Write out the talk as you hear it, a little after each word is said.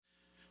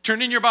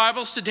Turn in your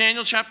Bibles to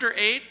Daniel chapter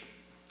 8.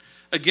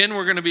 Again,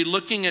 we're going to be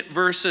looking at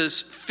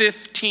verses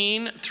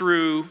 15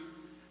 through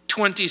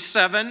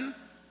 27.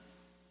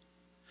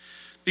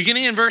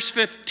 Beginning in verse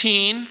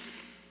 15,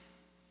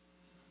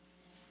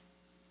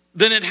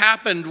 then it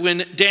happened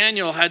when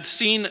Daniel had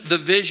seen the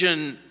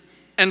vision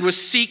and was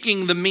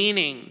seeking the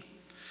meaning,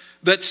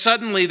 that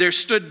suddenly there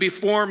stood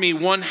before me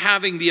one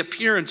having the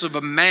appearance of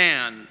a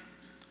man.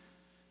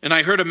 And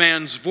I heard a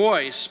man's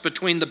voice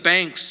between the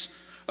banks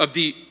of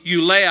the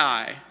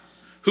Ulai,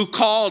 who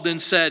called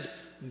and said,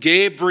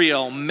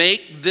 Gabriel,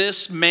 make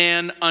this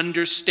man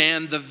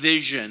understand the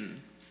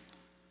vision.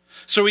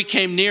 So he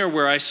came near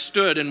where I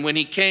stood, and when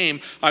he came,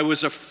 I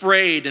was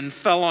afraid and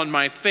fell on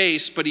my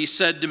face. But he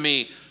said to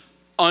me,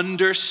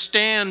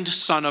 understand,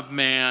 Son of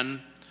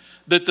Man,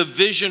 that the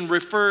vision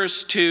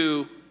refers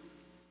to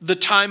the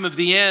time of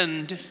the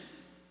end.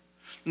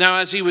 Now,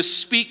 as he was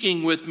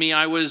speaking with me,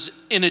 I was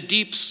in a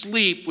deep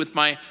sleep with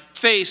my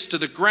face to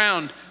the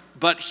ground,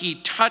 but he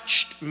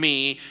touched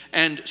me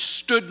and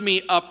stood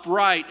me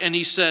upright, and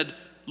he said,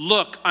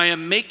 look, I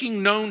am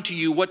making known to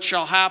you what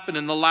shall happen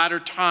in the latter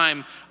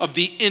time of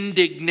the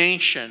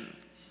indignation.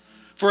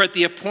 For at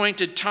the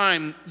appointed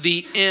time,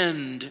 the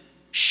end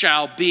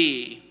shall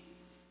be.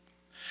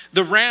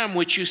 The ram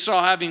which you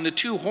saw having the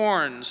two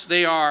horns,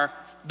 they are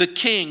the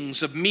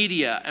kings of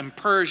Media and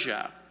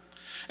Persia.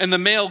 And the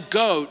male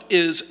goat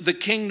is the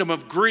kingdom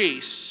of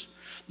Greece.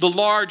 The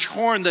large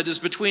horn that is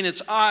between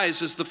its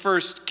eyes is the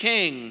first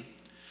king.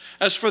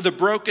 As for the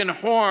broken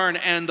horn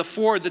and the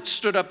four that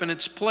stood up in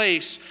its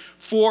place,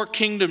 4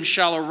 kingdoms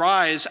shall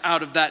arise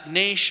out of that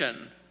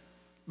nation,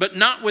 but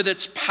not with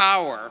its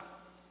power.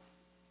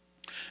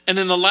 And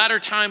in the latter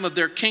time of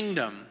their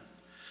kingdom,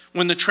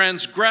 when the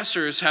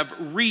transgressors have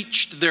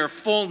reached their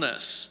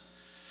fullness,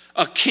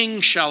 a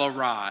king shall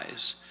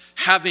arise,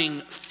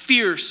 having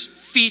fierce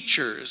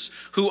features,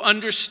 who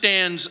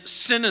understands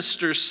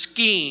sinister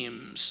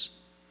schemes.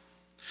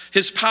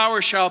 His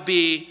power shall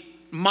be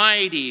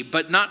mighty,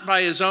 but not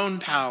by his own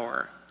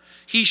power.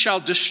 He shall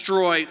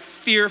destroy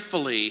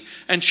fearfully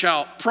and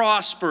shall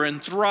prosper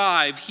and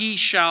thrive. He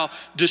shall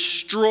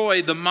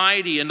destroy the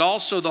mighty and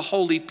also the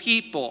holy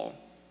people.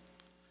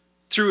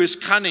 Through his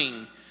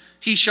cunning,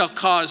 he shall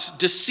cause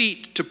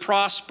deceit to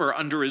prosper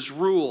under his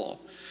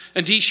rule.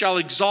 And he shall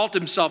exalt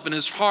himself in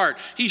his heart.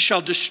 He shall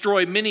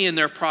destroy many in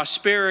their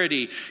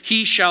prosperity.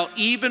 He shall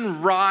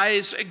even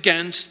rise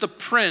against the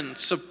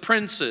prince of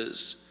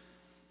princes.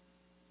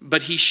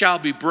 But he shall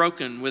be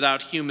broken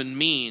without human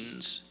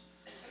means.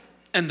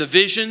 And the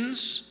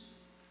visions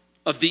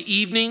of the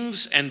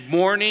evenings and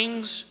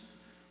mornings,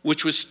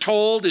 which was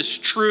told, is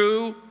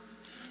true.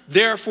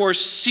 Therefore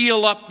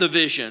seal up the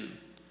vision,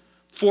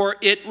 for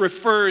it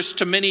refers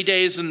to many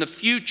days in the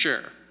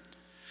future.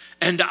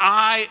 And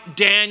I,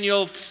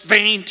 Daniel,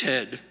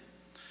 fainted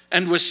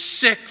and was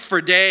sick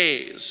for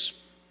days.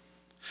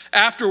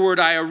 Afterward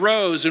I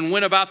arose and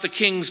went about the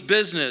king's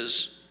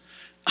business.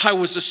 I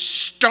was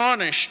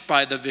astonished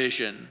by the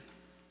vision,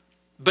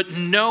 but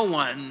no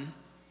one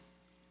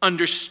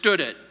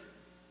understood it.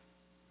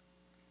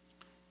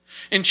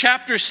 In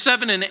chapters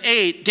 7 and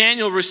 8,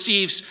 Daniel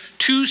receives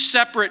 2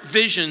 separate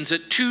visions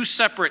at 2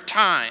 separate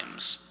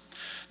times.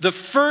 The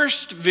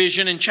first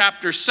vision in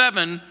chapter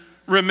 7,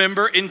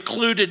 remember,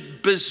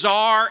 included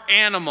bizarre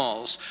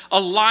animals, a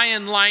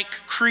lion-like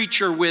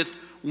creature with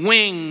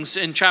wings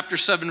in chapter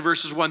 7,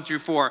 verses 1 through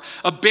 4,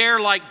 a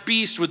bear-like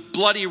beast with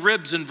bloody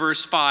ribs in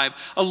verse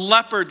 5, a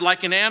leopard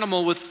like an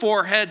animal with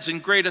 4 heads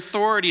and great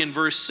authority in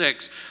verse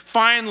 6.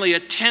 Finally, a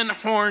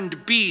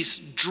 10-horned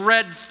beast,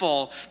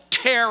 dreadful,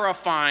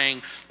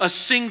 terrifying. A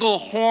single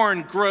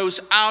horn grows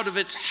out of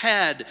its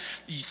head.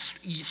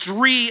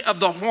 3 of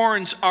the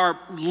horns are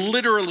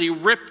literally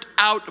ripped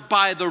out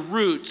by the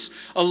roots.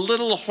 A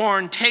little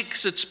horn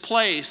takes its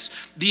place.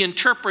 The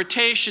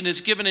interpretation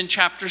is given in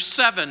chapter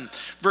 7,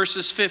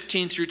 verses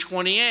 15 through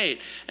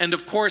 28. And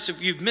of course,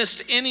 if you've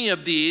missed any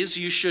of these,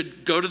 you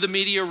should go to the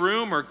media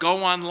room or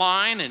go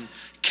online and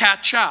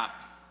catch up.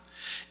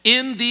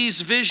 In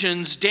these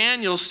visions,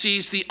 Daniel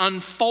sees the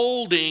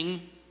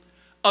unfolding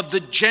of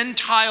the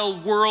Gentile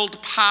world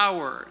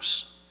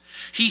powers.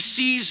 He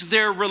sees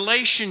their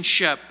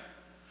relationship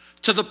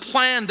to the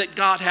plan that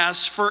God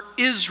has for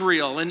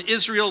Israel and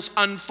Israel's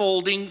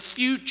unfolding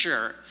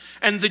future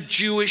and the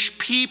Jewish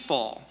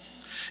people.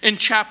 In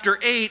chapter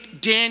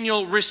 8,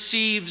 Daniel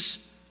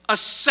receives a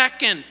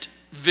second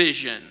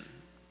vision.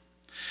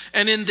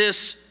 And in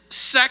this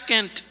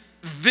second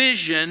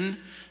vision,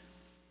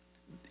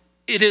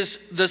 it is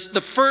the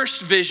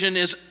first vision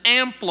is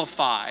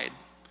amplified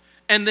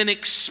and then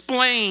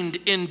explained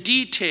in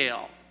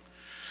detail.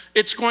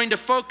 It's going to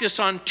focus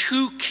on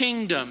 2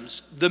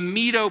 kingdoms, the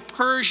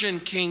Medo-Persian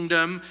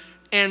kingdom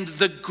and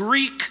the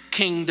Greek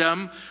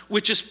kingdom,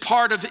 which is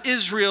part of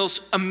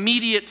Israel's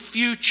immediate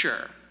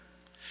future.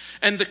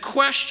 And the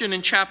question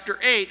in chapter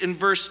 8 in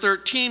verse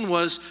 13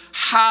 was,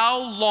 how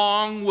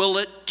long will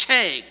it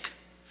take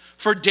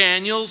for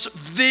Daniel's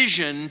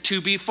vision to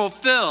be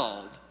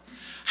fulfilled?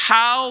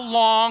 How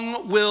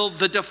long will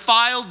the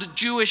defiled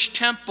Jewish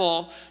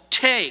temple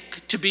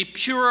take to be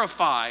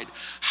purified?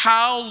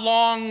 How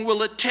long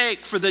will it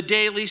take for the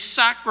daily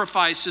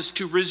sacrifices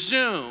to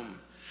resume?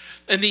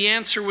 And the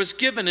answer was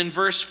given in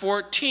verse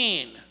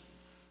 14.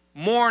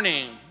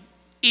 Morning,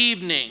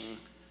 evening,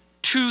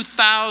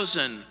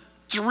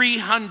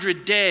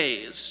 2,300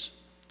 days.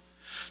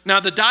 Now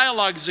the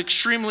dialogue is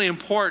extremely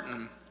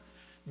important.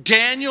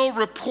 Daniel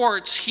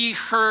reports he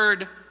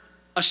heard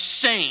a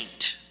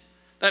saint.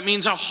 That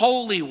means a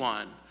holy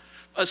one,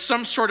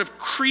 some sort of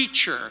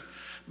creature.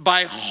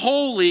 By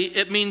holy,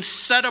 it means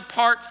set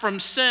apart from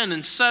sin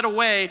and set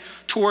away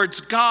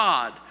towards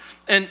God.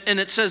 And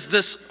it says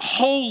this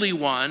holy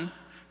one,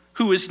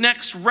 who is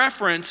next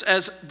referenced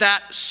as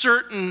that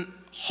certain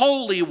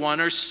holy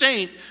one or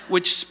saint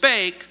which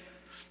spake.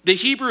 The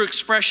Hebrew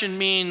expression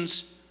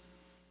means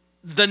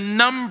the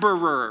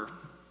numberer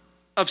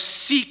of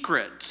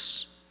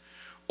secrets,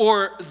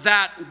 or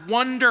that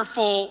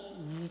wonderful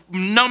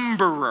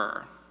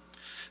numberer.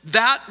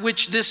 That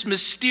which this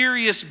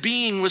mysterious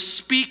being was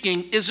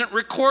speaking isn't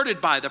recorded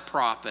by the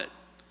prophet.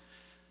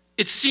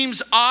 It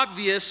seems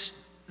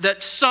obvious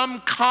that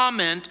some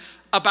comment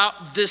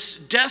about this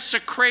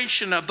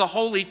desecration of the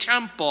holy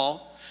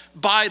temple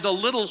by the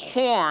little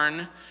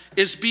horn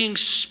is being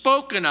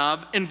spoken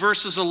of in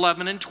verses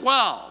 11 and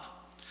 12.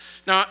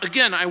 Now,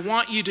 again, I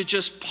want you to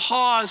just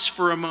pause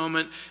for a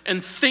moment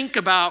and think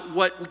about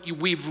what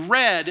we've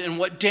read and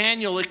what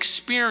Daniel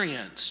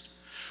experienced.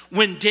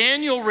 When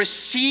Daniel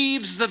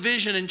receives the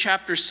vision in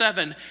chapter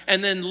 7,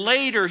 and then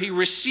later he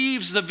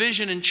receives the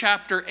vision in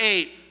chapter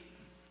 8,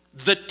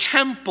 the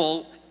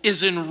temple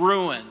is in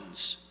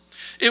ruins.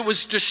 It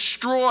was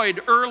destroyed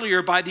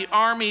earlier by the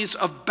armies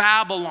of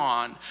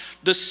Babylon.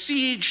 The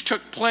siege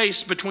took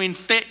place between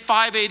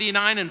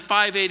 589 and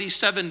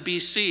 587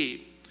 BC.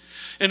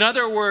 In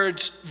other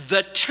words,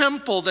 the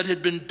temple that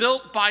had been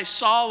built by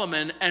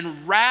Solomon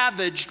and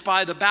ravaged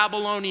by the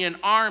Babylonian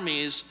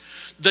armies,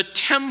 the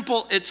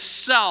temple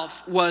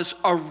itself was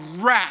a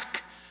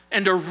wreck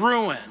and a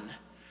ruin.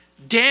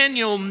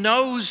 Daniel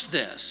knows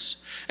this.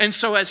 And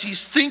so as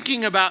he's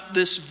thinking about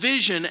this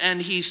vision and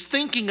he's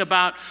thinking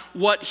about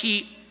what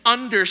he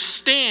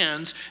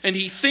understands and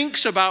he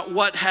thinks about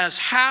what has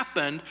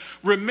happened,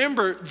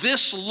 remember,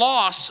 this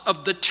loss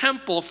of the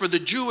temple for the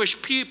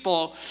Jewish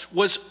people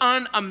was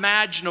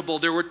unimaginable.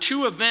 There were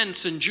two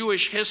events in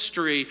Jewish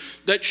history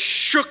that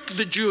shook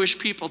the Jewish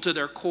people to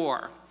their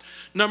core.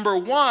 Number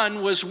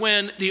one was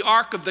when the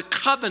Ark of the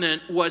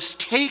Covenant was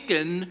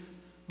taken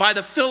by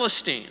the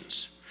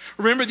Philistines.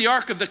 Remember, the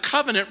Ark of the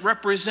Covenant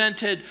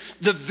represented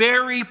the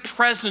very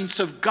presence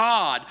of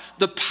God,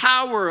 the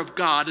power of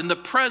God, and the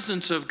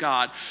presence of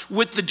God.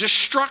 With the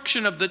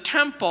destruction of the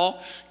temple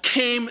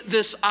came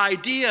this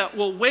idea,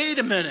 well, wait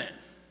a minute.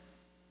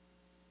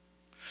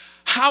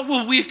 How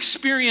will we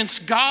experience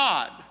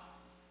God?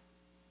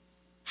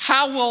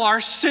 How will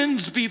our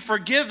sins be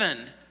forgiven?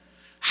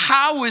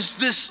 How is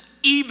this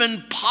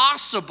even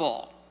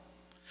possible?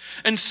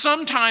 And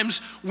sometimes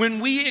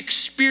when we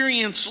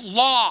experience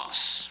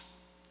loss,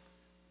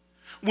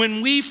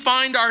 when we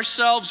find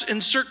ourselves in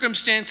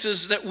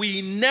circumstances that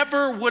we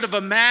never would have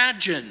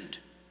imagined,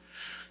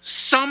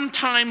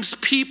 sometimes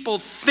people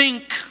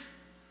think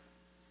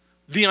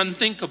the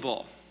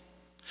unthinkable.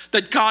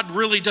 That God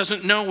really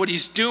doesn't know what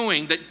he's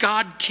doing, that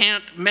God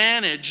can't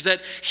manage,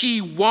 that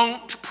he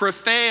won't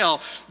prevail,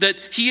 that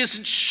he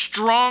isn't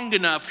strong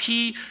enough,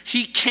 he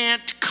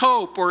can't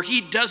cope, or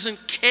he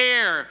doesn't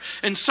care.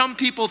 And some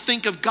people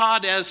think of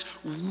God as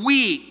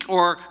weak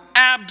or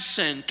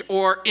absent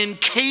or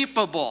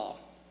incapable.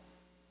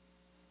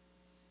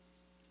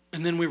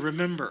 And then we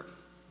remember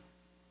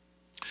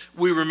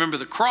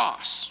the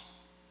cross.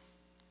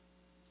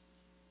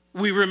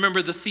 We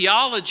remember the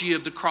theology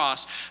of the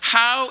cross.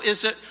 How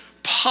is it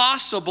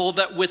possible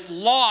that with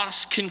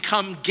loss can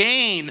come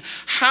gain?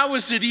 How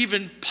is it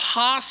even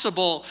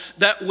possible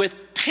that with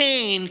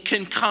pain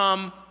can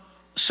come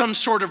some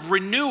sort of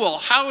renewal?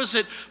 How is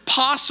it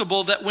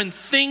possible that when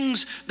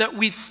things that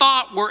we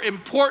thought were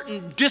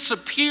important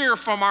disappear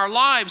from our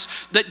lives,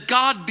 that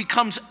God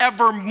becomes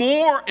ever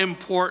more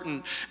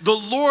important? The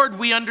Lord,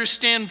 we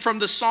understand from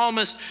the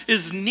psalmist,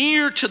 is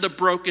near to the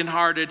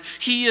brokenhearted.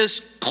 He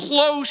is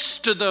close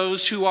to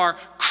those who are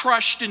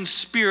crushed in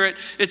spirit,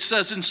 it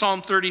says in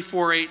Psalm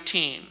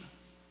 34:18.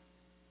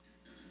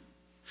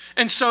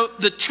 And so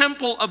the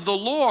temple of the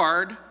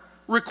Lord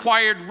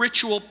required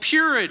ritual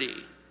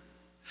purity.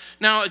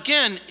 Now,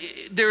 again,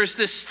 there's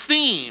this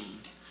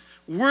theme.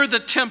 We're the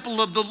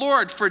temple of the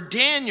Lord. For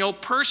Daniel,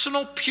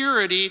 personal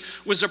purity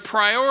was a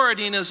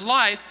priority in his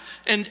life.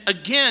 And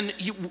again,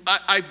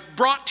 I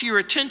brought to your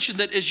attention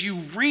that as you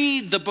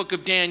read the book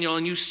of Daniel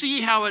and you see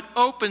how it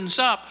opens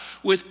up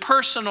with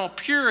personal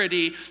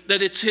purity,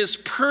 that it's his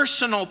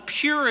personal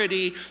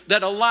purity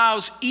that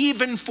allows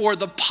even for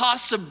the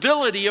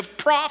possibility of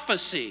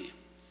prophecy.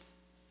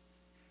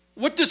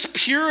 What does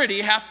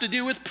purity have to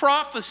do with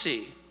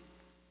prophecy?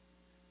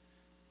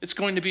 It's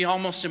going to be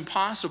almost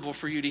impossible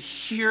for you to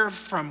hear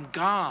from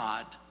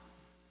God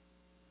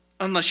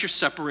unless you're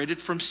separated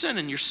from sin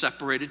and you're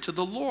separated to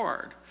the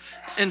Lord.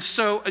 And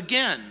so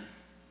again,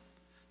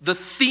 The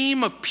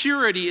theme of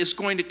purity is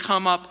going to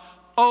come up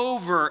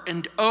over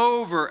and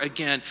over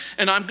again.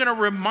 And I'm going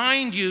to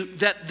remind you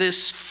that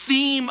this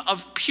theme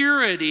of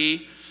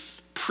purity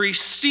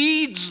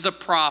precedes the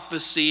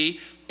prophecy,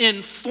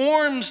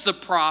 informs the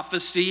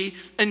prophecy,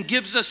 and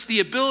gives us the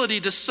ability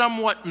to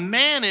somewhat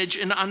manage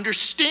and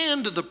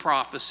understand the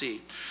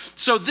prophecy.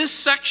 So this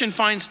section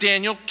finds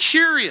Daniel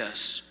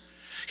curious.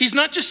 He's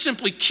not just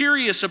simply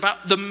curious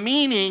about the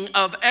meaning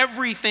of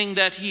everything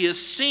that he has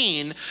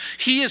seen.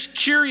 He is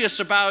curious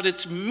about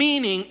its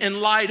meaning in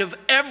light of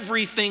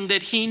everything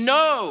that he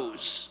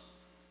knows,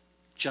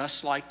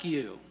 just like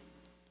you.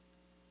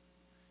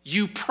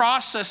 You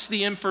process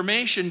the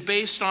information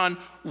based on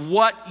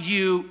what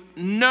you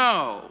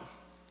know.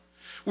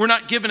 We're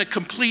not given a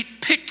complete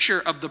picture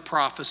of the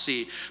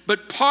prophecy,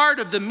 but part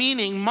of the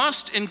meaning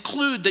must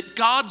include that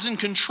God's in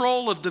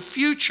control of the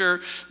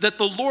future, that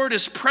the Lord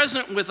is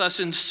present with us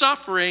in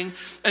suffering,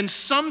 and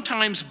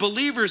sometimes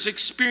believers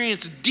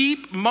experience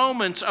deep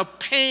moments of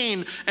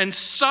pain and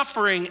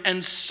suffering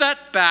and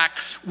setback.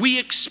 We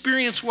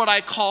experience what I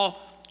call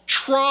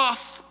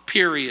trough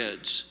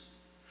periods.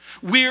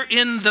 We're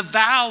in the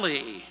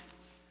valley.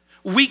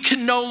 We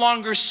can no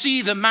longer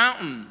see the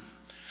mountain.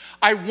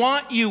 I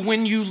want you,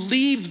 when you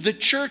leave the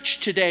church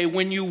today,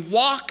 when you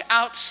walk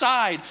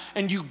outside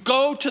and you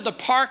go to the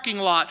parking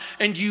lot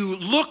and you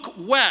look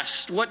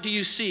west, what do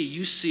you see?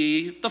 You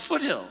see the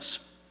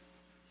foothills.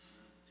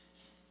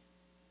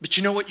 But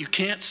you know what you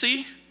can't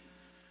see?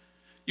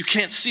 You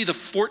can't see the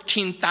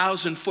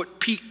 14,000-foot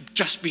peak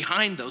just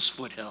behind those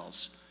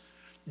foothills.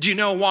 Do you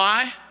know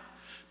why?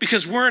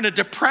 Because we're in a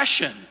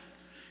depression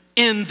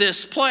in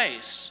this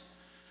place.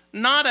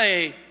 Not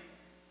a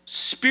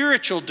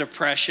spiritual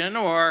depression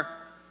or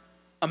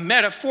a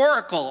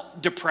metaphorical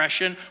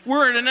depression.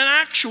 We're in an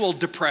actual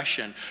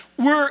depression.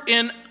 We're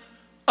in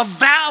a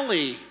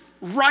valley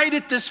right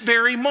at this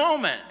very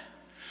moment.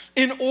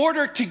 In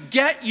order to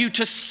get you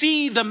to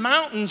see the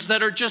mountains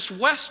that are just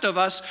west of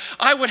us,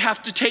 I would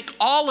have to take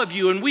all of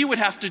you and we would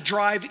have to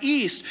drive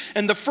east.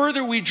 And the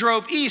further we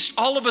drove east,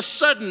 all of a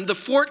sudden the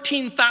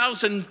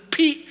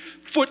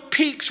 14,000-foot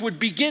peaks would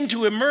begin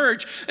to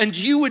emerge, and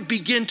you would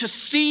begin to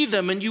see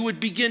them, and you would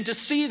begin to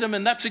see them.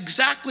 And that's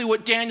exactly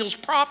what Daniel's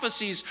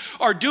prophecies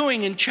are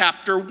doing in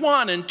chapter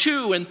 1 and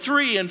 2 and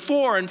 3 and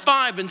 4 and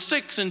 5 and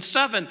 6 and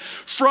 7.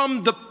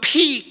 From the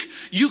peak,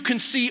 you can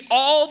see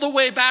all the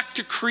way back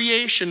to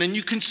creation, and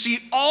you can see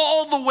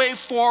all the way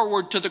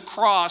forward to the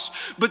cross.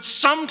 But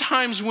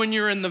sometimes when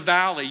you're in the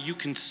valley, you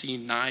can see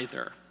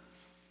neither.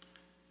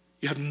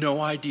 You have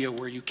no idea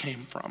where you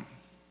came from.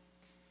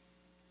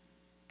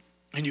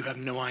 And you have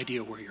no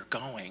idea where you're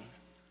going.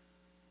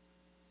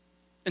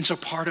 And so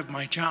part of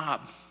my job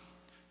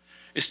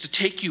is to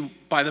take you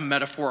by the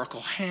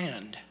metaphorical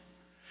hand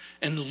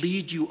and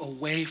lead you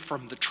away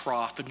from the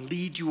trough and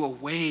lead you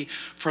away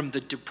from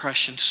the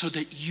depression so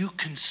that you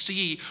can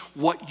see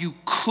what you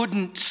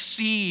couldn't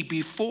see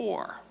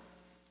before.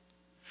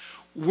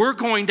 We're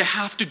going to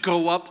have to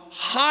go up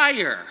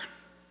higher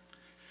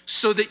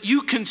so that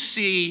you can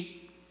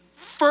see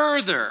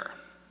further.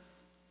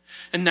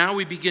 And now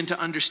we begin to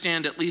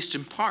understand, at least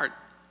in part,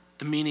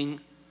 the meaning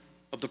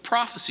of the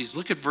prophecies.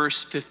 Look at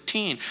verse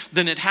 15.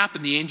 Then it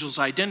happened, the angel's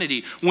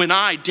identity. When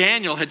I,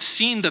 Daniel, had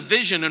seen the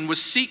vision and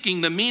was seeking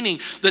the meaning,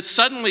 that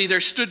suddenly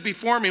there stood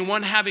before me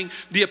one having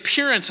the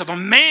appearance of a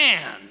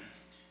man.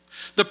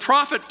 The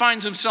prophet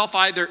finds himself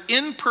either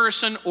in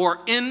person or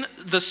in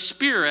the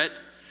spirit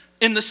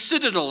in the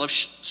citadel of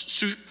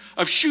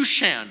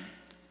Shushan.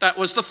 That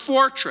was the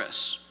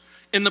fortress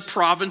in the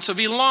province of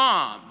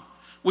Elam,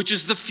 which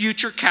is the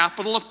future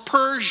capital of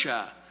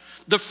Persia,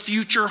 the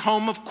future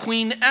home of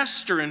Queen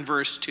Esther in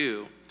verse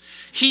 2.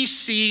 He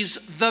sees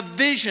the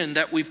vision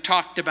that we've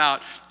talked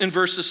about in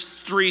verses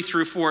 3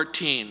 through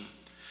 14.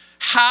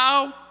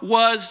 How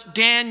was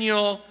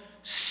Daniel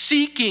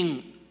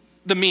seeking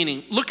the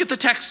meaning? Look at the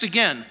text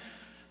again.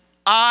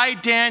 I,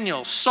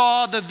 Daniel,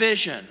 saw the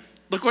vision.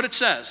 Look what it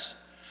says.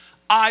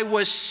 I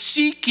was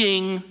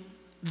seeking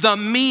the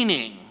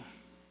meaning.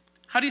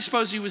 How do you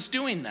suppose he was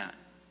doing that?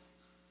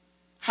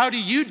 How do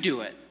you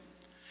do it?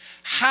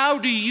 How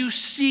do you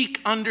seek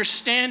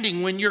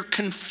understanding when you're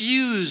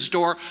confused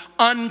or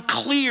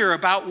unclear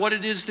about what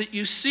it is that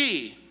you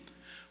see?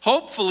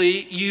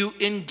 Hopefully, you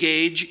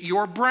engage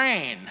your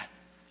brain.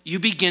 You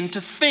begin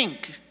to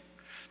think.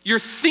 You're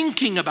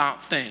thinking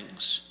about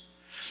things.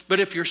 But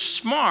if you're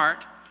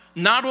smart,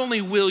 not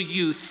only will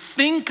you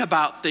think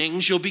about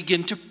things, you'll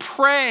begin to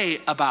pray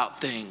about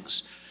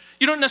things.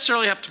 You don't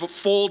necessarily have to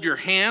fold your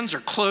hands or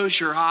close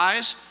your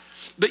eyes.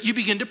 But you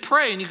begin to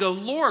pray and you go,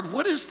 Lord,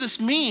 what does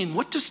this mean?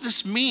 What does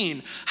this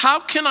mean? How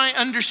can I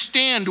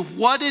understand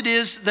what it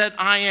is that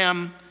I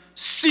am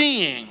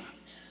seeing?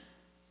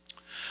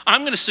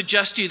 I'm going to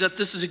suggest to you that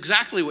this is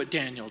exactly what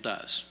Daniel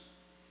does.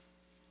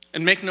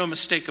 And make no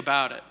mistake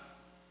about it.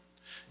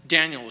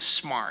 Daniel was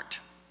smart.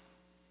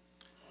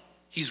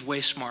 He's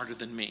way smarter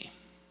than me.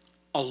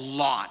 A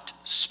lot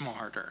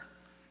smarter.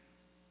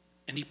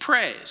 And he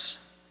prays.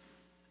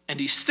 And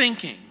he's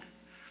thinking.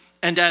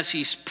 And as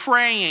he's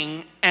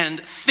praying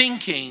and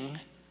thinking,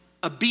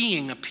 a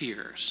being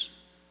appears.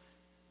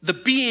 The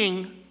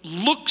being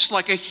looks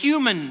like a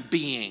human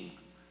being.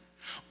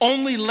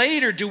 Only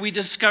later do we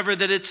discover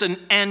that it's an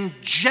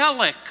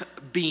angelic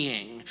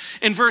being.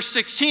 In verse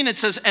 16 it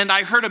says, "And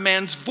I heard a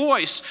man's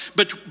voice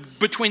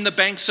between the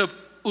banks of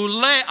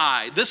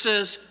Ulai." This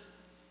is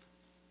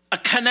a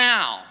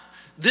canal.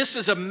 This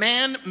is a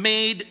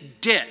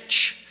man-made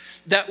ditch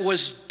that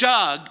was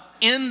dug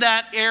in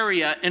that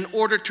area in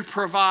order to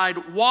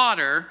provide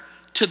water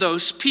to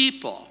those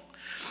people.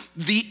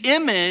 The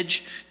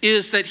image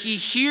is that he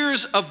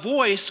hears a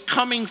voice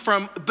coming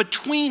from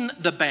between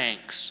the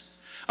banks.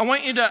 I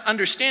want you to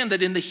understand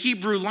that in the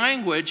Hebrew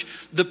language,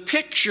 the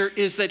picture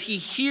is that he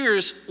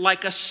hears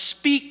like a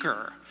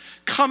speaker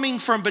coming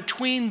from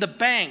between the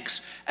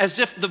banks, as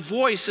if the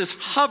voice is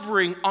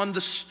hovering on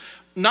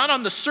not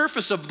on the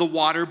surface of the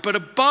water, but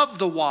above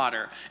the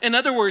water. In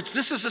other words,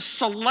 this is a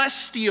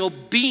celestial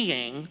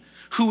being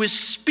who is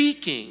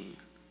speaking.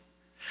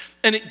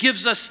 And it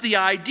gives us the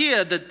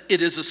idea that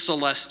it is a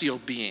celestial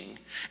being.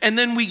 And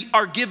then we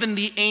are given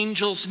the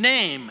angel's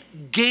name,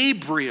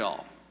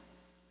 Gabriel.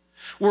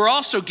 We're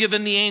also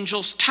given the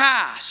angel's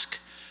task: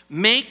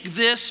 make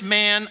this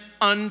man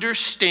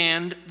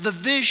understand the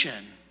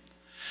vision.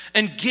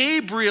 And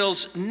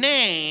Gabriel's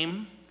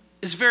name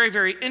is very,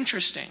 very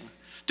interesting.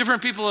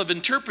 Different people have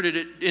interpreted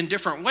it in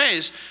different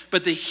ways,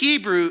 but the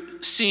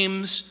Hebrew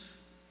seems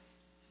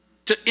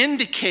to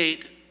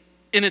indicate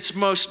in its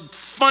most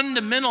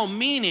fundamental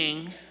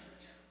meaning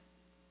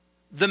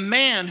the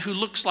man who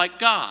looks like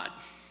God.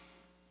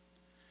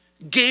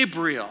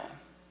 Gabriel.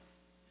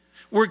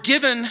 We're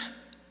given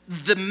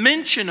the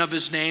mention of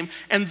his name,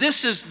 and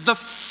this is the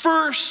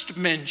first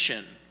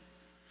mention.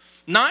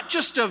 Not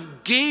just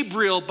of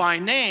Gabriel by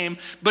name,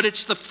 but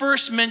it's the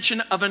first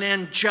mention of an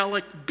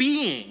angelic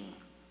being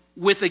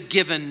with a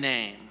given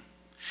name.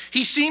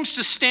 He seems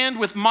to stand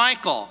with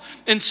Michael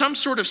in some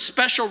sort of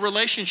special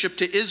relationship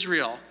to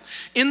Israel.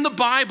 In the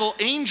Bible,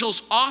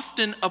 angels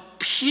often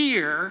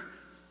appear,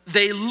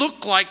 they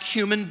look like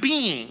human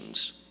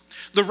beings.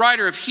 The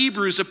writer of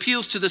Hebrews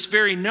appeals to this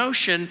very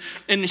notion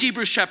in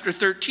Hebrews chapter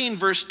 13,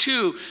 verse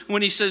 2,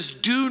 when he says,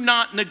 "Do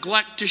not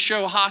neglect to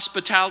show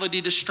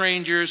hospitality to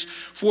strangers,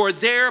 for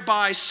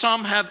thereby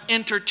some have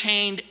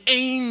entertained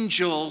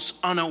angels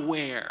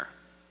unaware."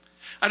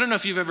 I don't know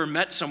if you've ever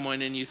met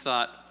someone and you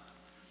thought,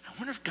 I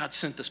wonder if God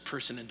sent this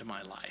person into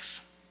my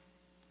life.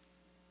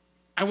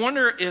 I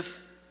wonder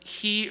if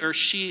he or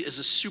she is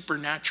a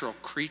supernatural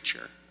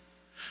creature.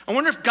 I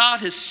wonder if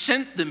God has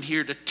sent them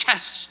here to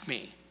test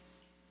me.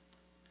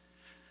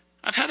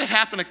 I've had it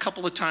happen a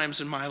couple of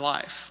times in my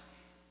life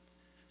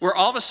where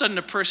all of a sudden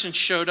a person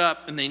showed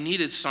up and they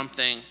needed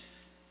something,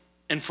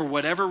 and for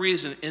whatever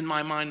reason in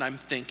my mind I'm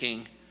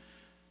thinking,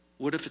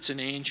 what if it's an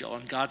angel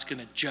and God's going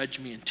to judge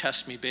me and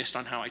test me based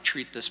on how I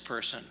treat this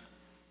person?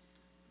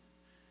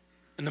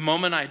 And the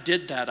moment I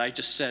did that, I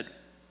just said,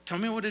 tell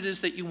me what it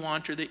is that you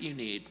want or that you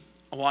need.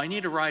 Oh, I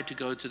need a ride to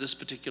go to this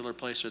particular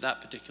place or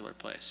that particular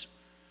place.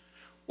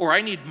 Or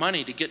I need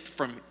money to get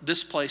from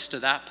this place to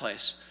that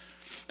place.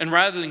 And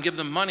rather than give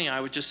them money, I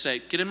would just say,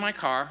 get in my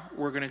car,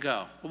 we're going to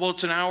go. Well,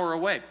 it's an hour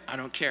away. I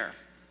don't care.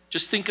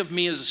 Just think of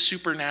me as a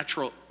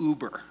supernatural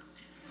Uber.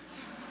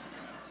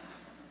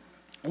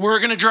 We're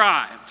going to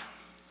drive.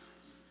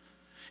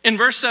 In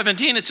verse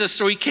 17, it says,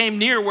 "So he came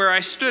near where I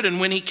stood, and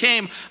when he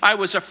came, I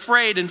was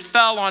afraid and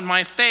fell on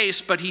my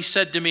face. But he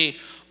said to me,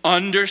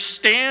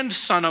 'Understand,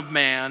 Son of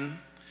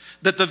Man,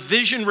 that the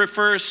vision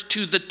refers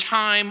to the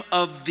time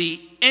of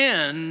the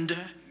end.'"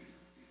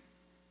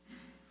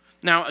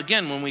 Now,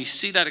 again, when we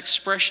see that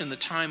expression, the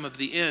time of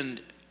the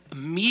end,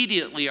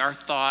 immediately our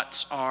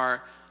thoughts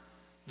are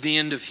the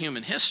end of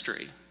human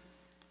history.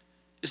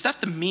 Is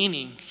that the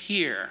meaning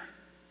here?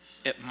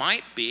 It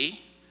might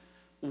be.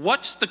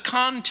 What's the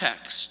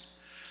context?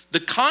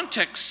 The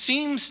context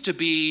seems to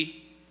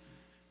be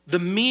the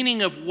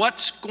meaning of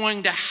what's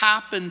going to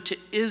happen to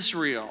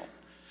Israel.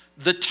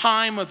 The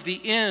time of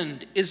the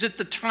end. Is it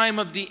the time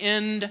of the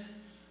end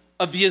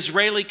of the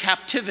Israeli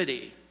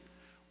captivity?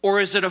 Or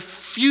is it a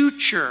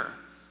future,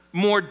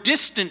 more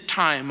distant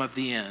time of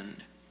the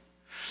end?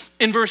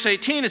 In verse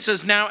 18, it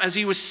says, "Now as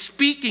he was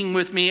speaking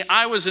with me,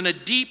 I was in a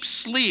deep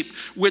sleep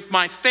with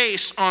my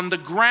face on the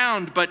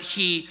ground, but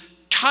he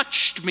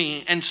touched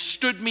me and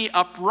stood me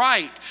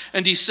upright.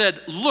 And he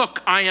said,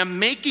 'Look, I am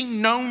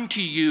making known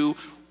to you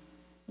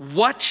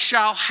what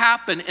shall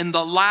happen in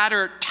the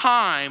latter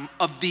time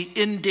of the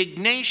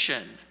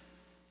indignation.'"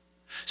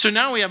 So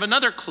now we have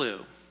another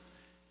clue.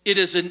 It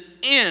is an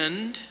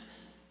end.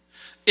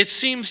 It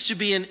seems to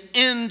be an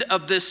end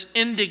of this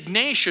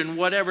indignation,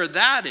 whatever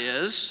that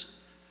is.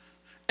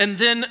 And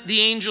then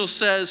the angel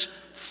says,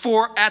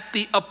 "For at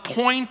the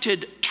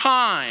appointed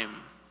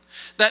time."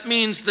 That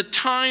means the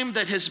time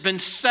that has been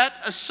set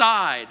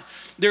aside.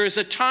 There is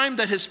a time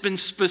that has been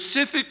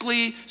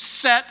specifically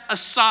set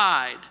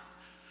aside.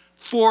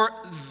 For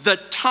the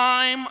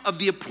time of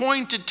the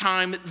appointed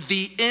time,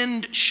 the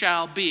end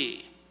shall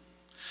be.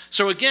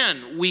 So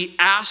again, we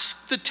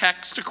ask the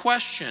text a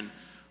question.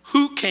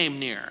 Who came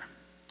near?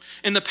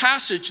 In the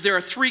passage, there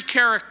are three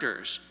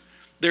characters.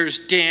 There's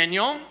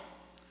Daniel,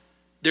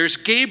 there's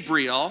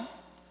Gabriel,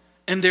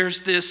 and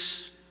there's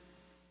this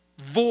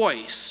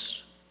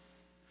voice,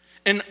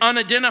 an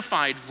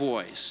unidentified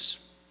voice.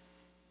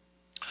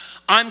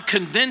 I'm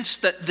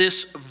convinced that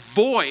this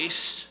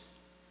voice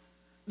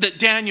that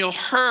Daniel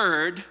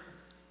heard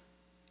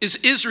is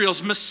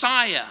Israel's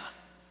Messiah.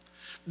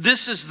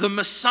 This is the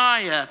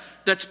Messiah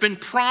that's been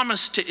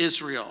promised to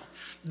Israel.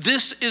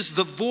 This is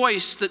the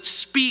voice that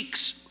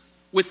speaks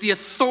with the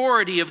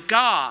authority of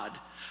God.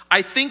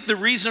 I think the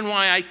reason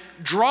why I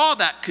draw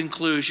that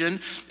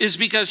conclusion is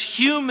because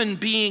human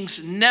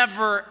beings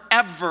never,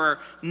 ever,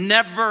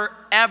 never,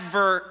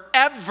 ever,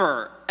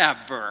 ever,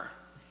 ever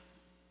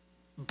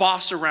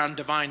boss around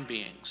divine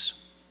beings.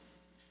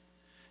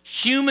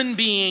 Human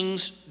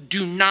beings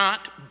do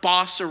not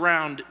boss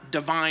around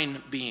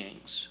divine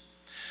beings.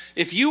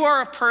 If you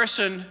are a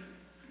person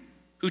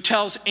who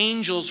tells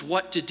angels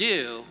what to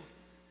do,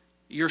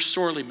 you're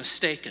sorely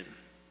mistaken.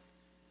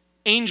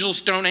 Angels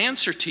don't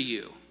answer to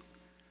you.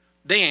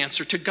 They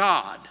answer to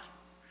God.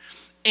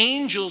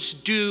 Angels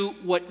do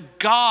what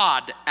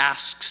God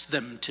asks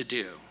them to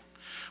do,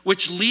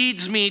 which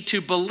leads me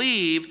to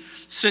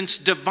believe, since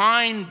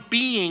divine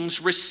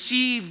beings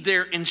receive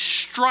their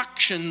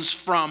instructions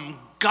from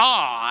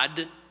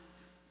God,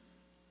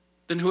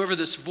 then whoever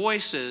this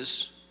voice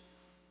is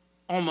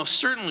almost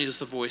certainly is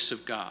the voice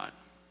of God.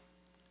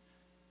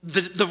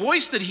 The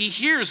voice that he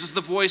hears is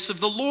the voice of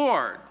the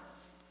Lord.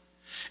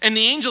 And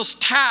the angel's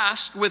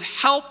tasked with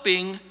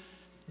helping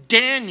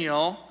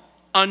Daniel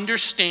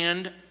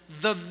understand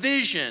the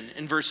vision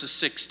in verses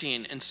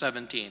 16 and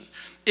 17.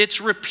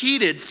 It's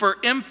repeated for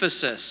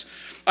emphasis.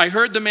 I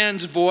heard the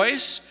man's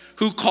voice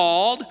who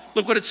called.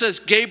 Look what it says.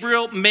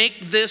 Gabriel,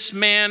 make this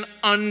man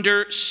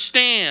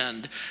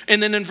understand.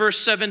 And then in verse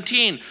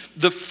 17,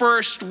 the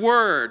first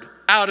word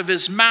out of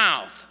his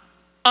mouth,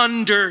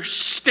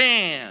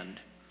 understand.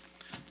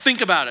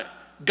 Think about it.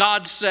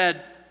 God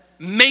said,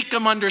 make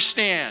him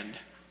understand.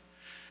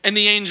 And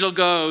the angel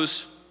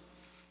goes,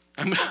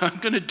 I'm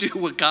going to do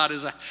what God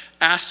has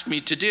asked me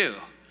to do.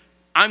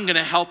 I'm going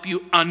to help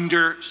you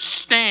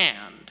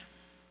understand.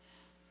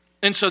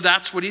 And so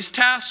that's what he's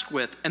tasked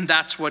with, and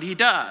that's what he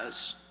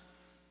does.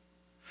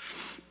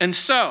 And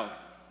so,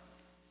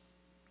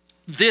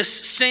 this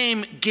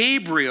same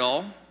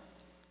Gabriel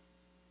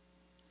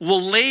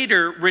will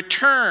later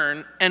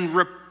return and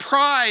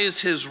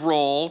reprise his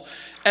role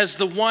as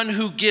the one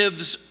who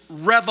gives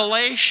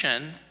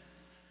revelation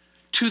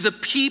to the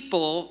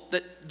people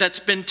that's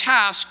been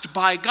tasked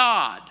by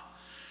God.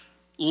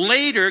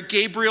 Later,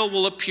 Gabriel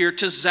will appear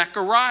to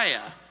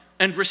Zechariah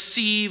and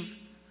receive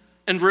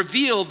and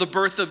reveal the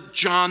birth of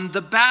John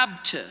the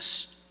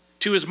Baptist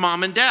to his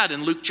mom and dad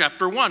in Luke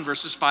chapter 1,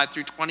 verses 5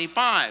 through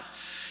 25.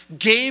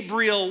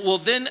 Gabriel will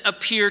then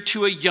appear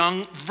to a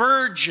young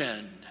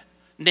virgin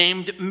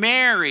named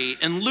Mary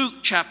in Luke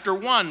chapter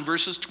 1,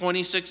 verses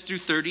 26 through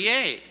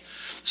 38.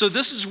 So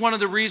this is one of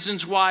the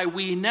reasons why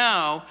we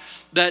know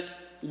that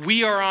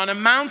we are on a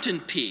mountain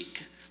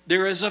peak.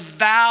 There is a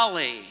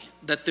valley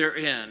that they're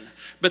in,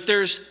 but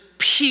there's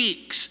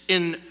peaks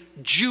in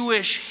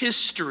Jewish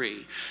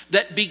history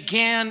that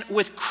began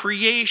with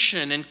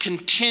creation and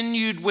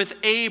continued with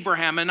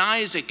Abraham and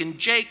Isaac and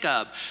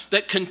Jacob,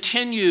 that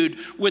continued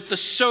with the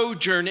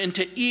sojourn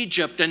into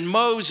Egypt and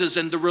Moses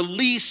and the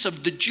release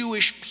of the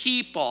Jewish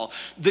people,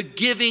 the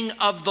giving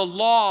of the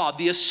law,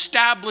 the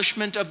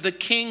establishment of the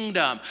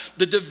kingdom,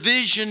 the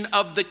division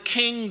of the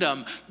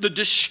kingdom, the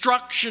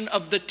destruction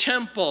of the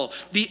temple,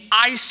 the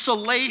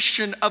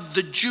isolation of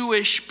the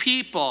Jewish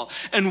people.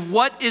 And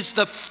what is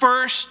the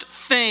first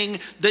thing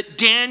that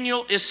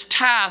Daniel is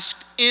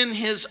tasked in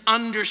his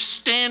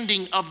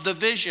understanding of the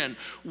vision?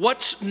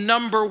 What's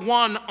number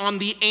one on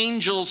the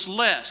angel's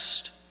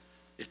list?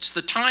 It's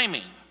the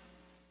timing.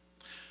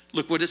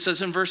 Look what it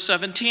says in verse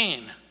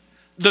 17.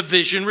 The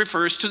vision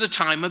refers to the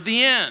time of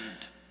the end.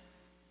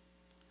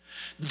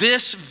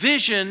 This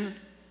vision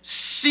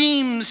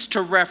seems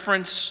to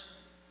reference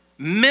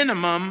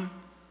minimum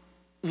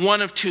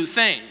one of two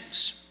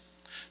things.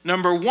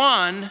 Number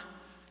one,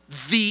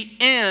 the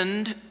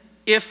end.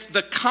 If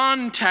the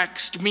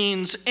context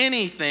means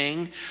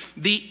anything,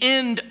 the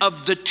end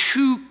of the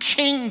two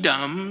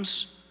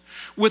kingdoms,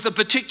 with a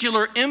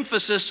particular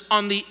emphasis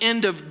on the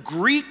end of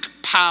Greek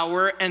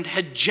power and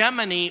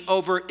hegemony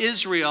over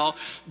Israel.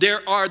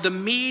 There are the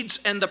Medes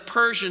and the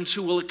Persians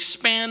who will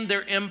expand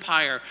their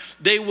empire.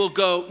 They will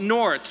go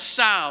north,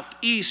 south,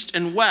 east,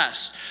 and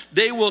west.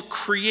 They will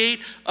create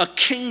a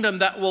kingdom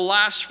that will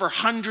last for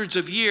hundreds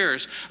of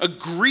years. A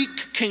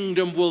Greek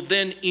kingdom will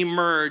then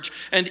emerge,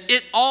 and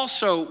it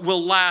also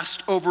will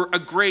last over a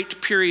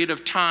great period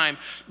of time.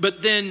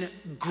 But then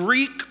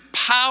Greek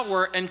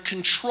power and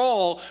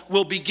control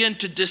will begin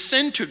to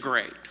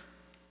disintegrate.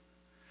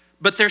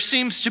 But there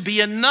seems to be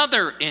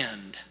another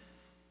end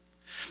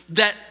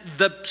that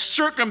the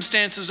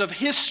circumstances of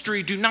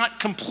history do not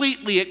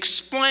completely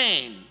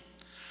explain.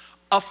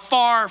 A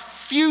far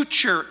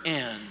future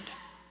end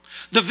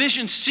The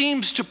vision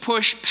seems to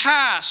push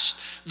past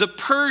the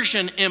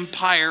Persian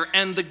Empire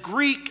and the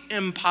Greek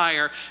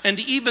Empire and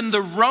even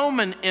the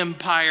Roman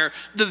Empire.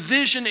 The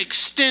vision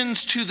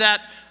extends to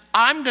that,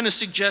 I'm going to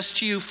suggest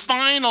to you,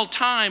 final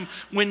time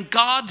when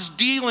God's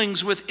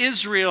dealings with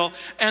Israel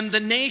and the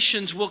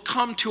nations will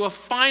come to a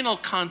final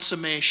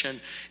consummation.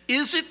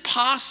 Is it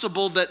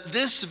possible that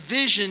this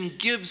vision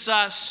gives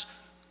us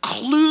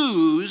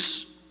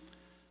clues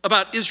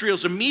about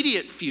Israel's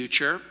immediate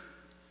future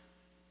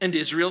and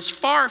Israel's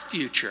far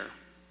future?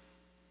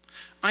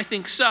 I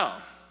think so.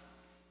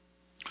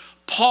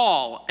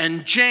 Paul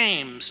and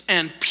James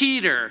and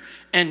Peter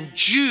and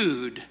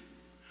Jude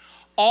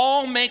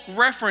all make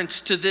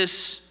reference to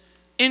this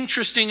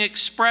interesting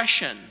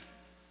expression,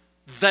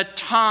 the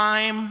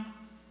time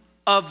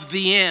of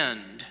the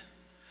end.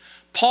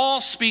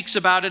 Paul speaks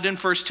about it in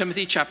 1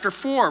 Timothy chapter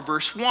 4,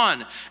 verse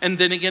 1, and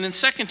then again in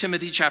 2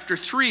 Timothy chapter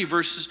 3,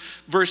 verse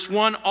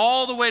 1,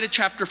 all the way to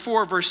chapter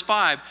 4, verse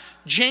 5.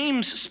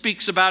 James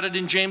speaks about it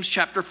in James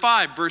chapter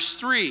 5, verse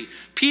 3.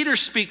 Peter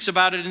speaks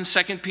about it in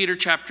 2 Peter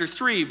chapter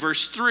 3,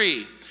 verse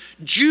 3.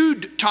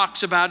 Jude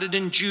talks about it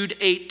in Jude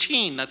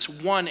 18. That's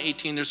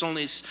 1:18. There's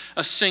only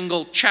a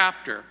single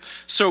chapter.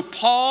 So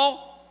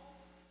Paul,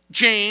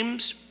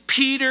 James,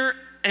 Peter,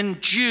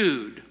 and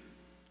Jude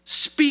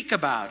speak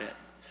about it.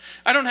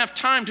 I don't have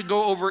time to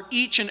go over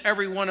each and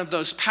every one of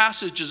those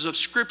passages of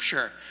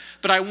Scripture,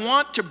 but I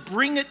want to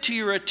bring it to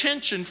your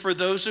attention for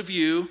those of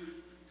you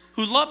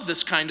who love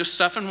this kind of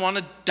stuff and want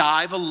to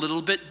dive a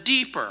little bit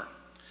deeper.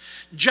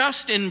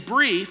 Just in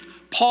brief,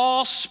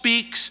 Paul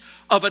speaks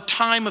of a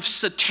time of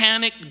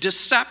satanic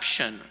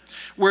deception,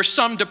 where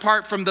some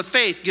depart from the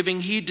faith, giving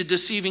heed to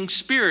deceiving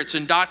spirits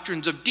and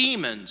doctrines of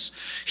demons.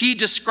 He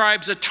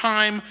describes a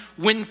time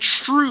when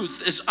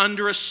truth is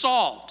under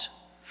assault,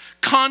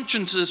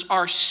 consciences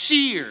are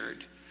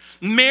seared,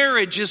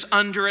 marriage is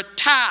under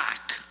attack.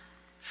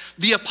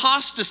 The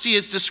apostasy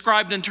is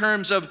described in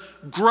terms of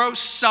gross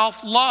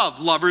self-love,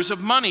 lovers of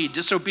money,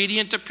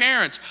 disobedient to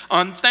parents,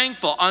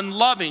 unthankful,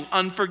 unloving,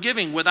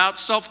 unforgiving, without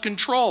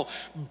self-control,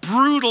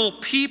 brutal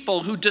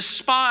people who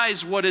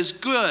despise what is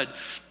good,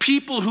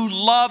 people who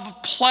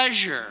love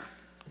pleasure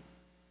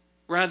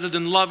rather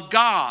than love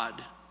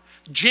God.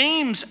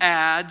 James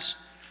adds,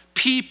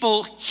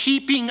 people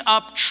heaping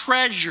up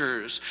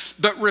treasures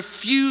but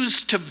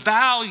refuse to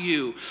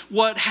value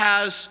what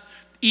has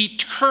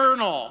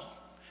eternal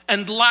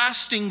and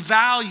lasting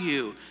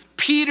value.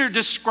 Peter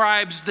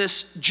describes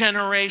this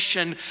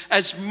generation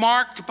as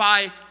marked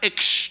by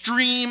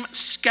extreme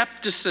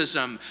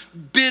skepticism,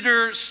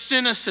 bitter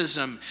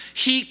cynicism.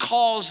 He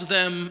calls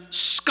them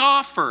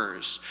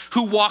scoffers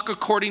who walk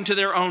according to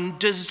their own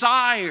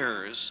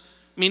desires,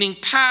 meaning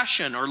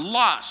passion or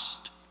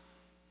lust.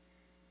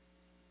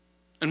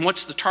 And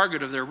what's the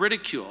target of their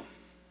ridicule?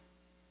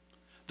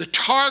 The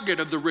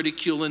target of the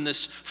ridicule in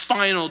this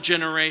final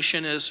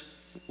generation is,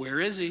 where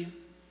is he?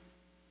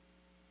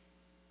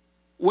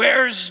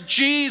 Where's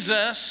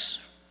Jesus?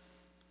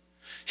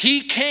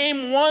 He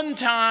came one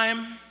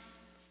time,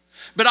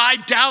 but I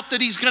doubt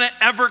that he's going to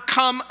ever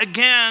come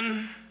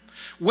again.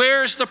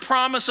 Where's the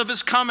promise of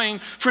his coming?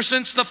 For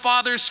since the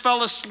fathers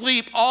fell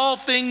asleep, all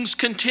things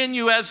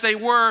continue as they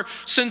were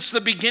since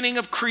the beginning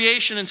of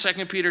creation in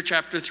 2 Peter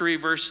chapter 3,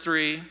 verse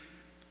 3.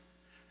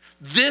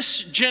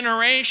 This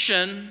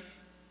generation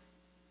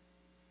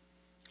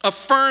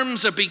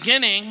affirms a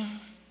beginning,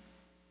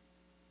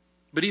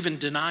 but even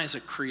denies a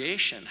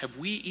creation. Have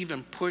we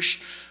even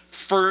pushed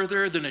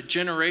further than a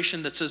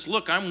generation that says,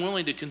 look, I'm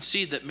willing to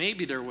concede that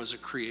maybe there was a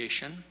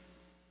creation,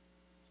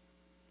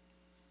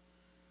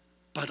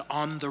 but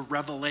on the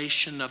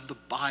revelation of the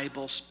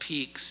Bible's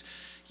peaks,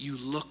 you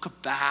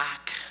look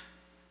back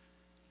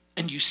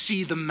and you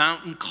see the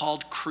mountain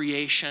called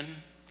creation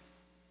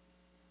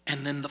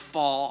and then the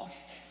fall.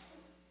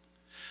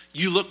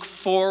 You look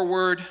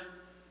forward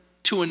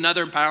to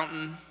another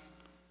mountain,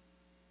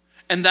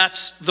 and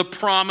that's the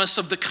promise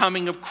of the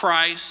coming of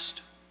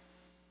Christ.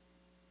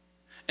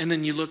 And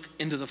then you look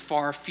into the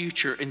far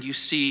future and you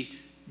see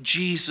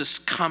Jesus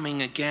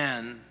coming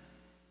again.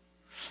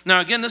 Now,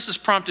 again, this has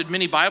prompted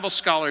many Bible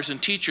scholars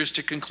and teachers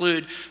to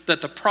conclude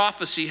that the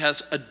prophecy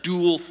has a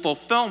dual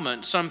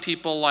fulfillment. Some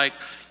people like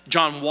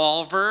John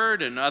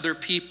Walvoord and other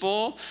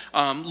people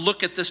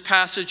look at this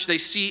passage, they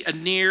see a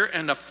near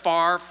and a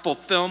far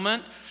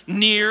fulfillment.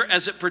 Near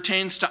as it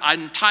pertains to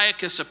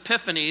Antiochus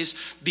Epiphanes,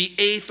 the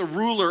 8th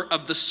ruler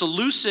of the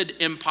Seleucid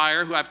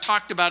Empire, who I've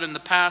talked about in the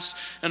past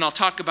and I'll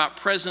talk about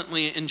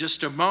presently in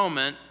just a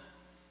moment,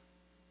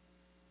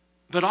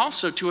 but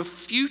also to a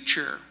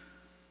future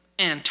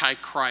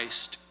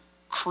Antichrist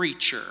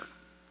creature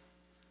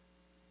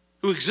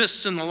who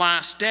exists in the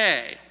last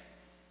day.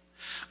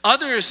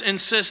 Others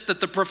insist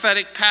that the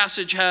prophetic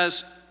passage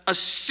has a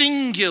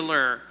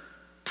singular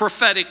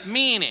prophetic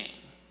meaning.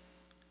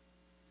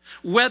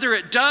 Whether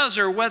it does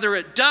or whether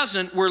it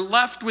doesn't, we're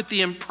left with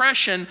the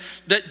impression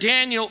that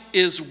Daniel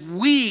is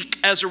weak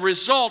as a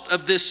result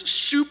of this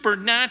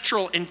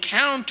supernatural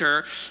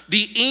encounter.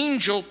 The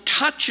angel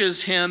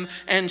touches him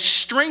and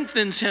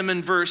strengthens him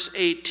in verse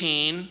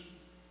 18.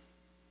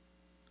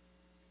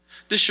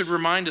 This should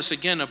remind us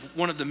again of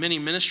one of the many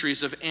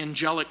ministries of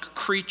angelic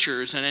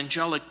creatures and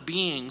angelic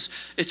beings.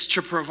 It's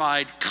to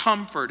provide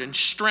comfort and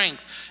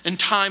strength in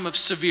time of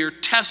severe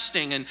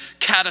testing and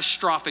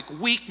catastrophic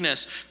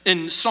weakness.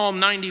 In Psalm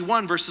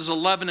 91, verses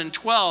 11 and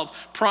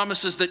 12,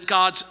 promises that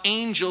God's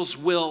angels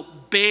will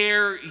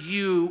bear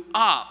you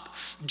up.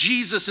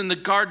 Jesus in the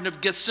Garden of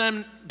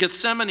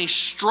Gethsemane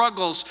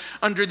struggles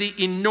under the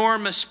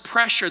enormous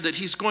pressure that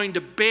he's going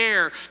to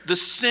bear the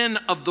sin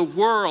of the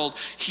world.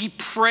 He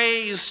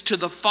prays to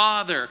the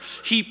Father.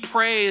 He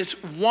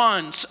prays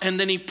once, and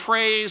then he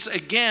prays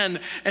again,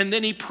 and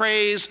then he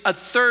prays a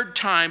third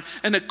time.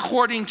 And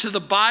according to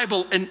the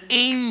Bible, an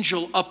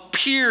angel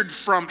appeared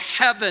from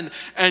heaven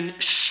and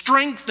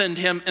strengthened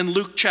him in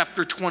Luke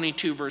chapter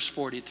 22, verse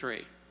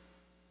 43.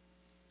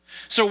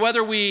 So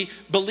whether we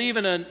believe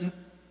in a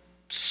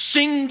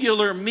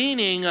singular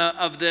meaning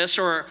of this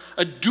or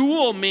a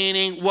dual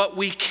meaning, what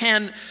we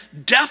can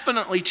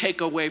definitely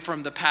take away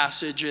from the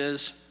passage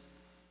is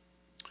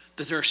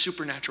that there are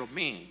supernatural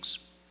beings,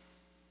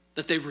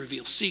 that they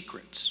reveal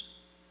secrets,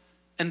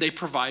 and they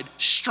provide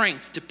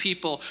strength to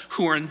people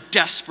who are in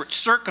desperate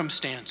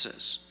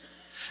circumstances.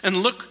 And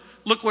look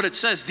what it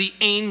says. The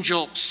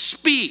angel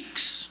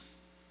speaks.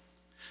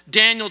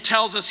 Daniel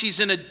tells us he's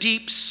in a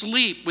deep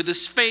sleep with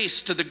his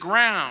face to the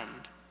ground.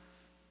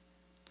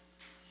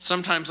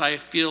 Sometimes I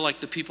feel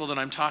like the people that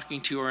I'm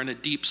talking to are in a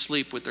deep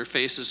sleep with their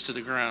faces to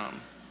the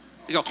ground.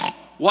 You go,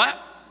 what?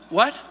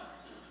 What?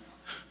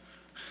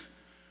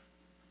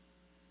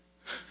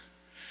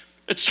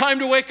 It's time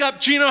to wake up.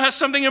 Gino has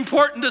something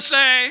important to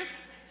say.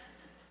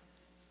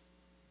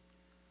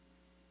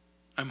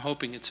 I'm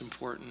hoping it's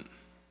important.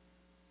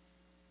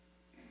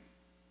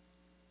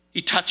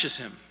 He touches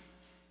him.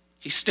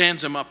 He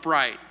stands him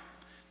upright.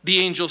 The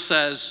angel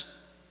says,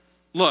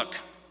 look,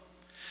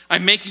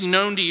 I'm making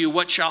known to you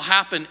what shall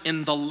happen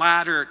in the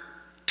latter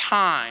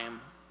time.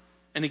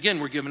 And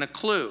again, we're given a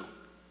clue.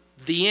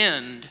 The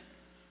end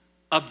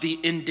of the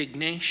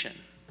indignation.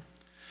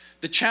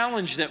 The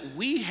challenge that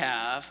we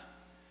have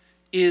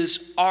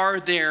is, are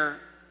there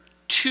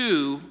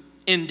two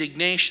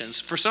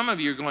indignations? For some of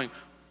you are going,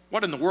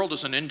 what in the world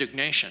is an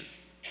indignation?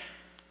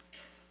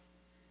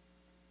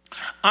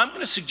 I'm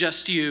going to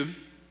suggest to you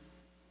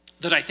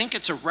that I think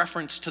it's a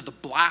reference to the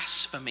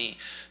blasphemy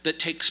that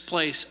takes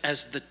place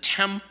as the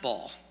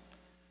temple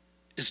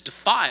is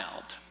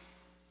defiled.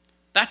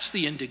 That's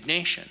the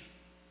indignation.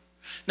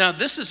 Now,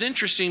 this is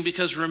interesting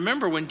because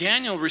remember, when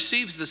Daniel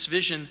receives this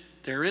vision,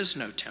 there is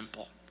no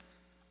temple.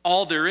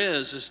 All there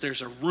is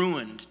there's a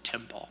ruined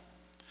temple.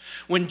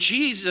 When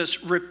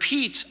Jesus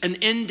repeats an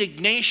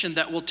indignation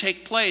that will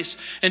take place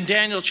in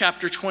Daniel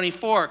chapter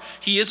 24,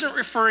 he isn't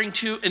referring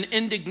to an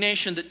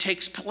indignation that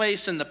takes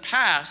place in the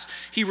past.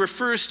 He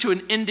refers to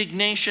an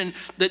indignation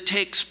that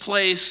takes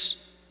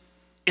place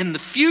in the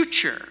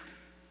future.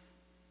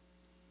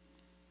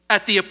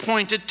 At the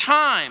appointed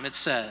time, it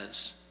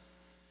says,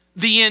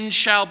 the end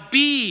shall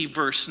be,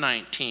 verse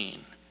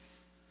 19.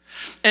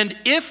 And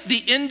if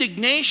the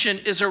indignation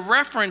is a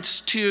reference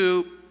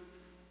to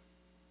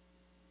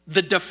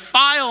the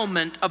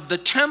defilement of the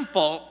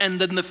temple and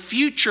then the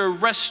future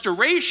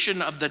restoration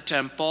of the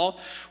temple,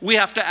 we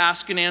have to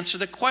ask and answer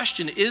the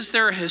question, is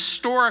there a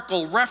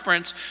historical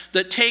reference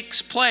that takes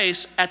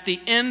place at the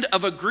end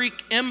of a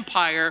Greek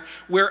empire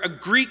where a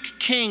Greek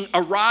king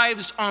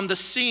arrives on the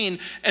scene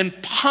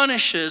and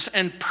punishes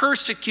and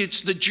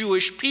persecutes the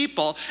Jewish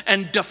people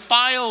and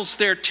defiles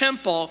their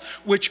temple,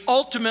 which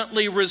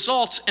ultimately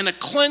results in a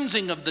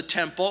cleansing of the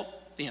temple?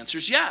 The answer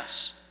is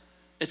yes.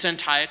 It's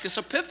Antiochus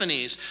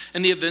Epiphanes,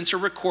 and the events are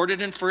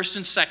recorded in 1st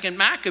and 2nd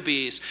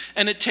Maccabees,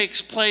 and it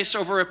takes place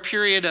over a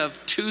period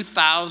of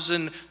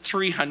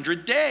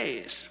 2,300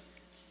 days.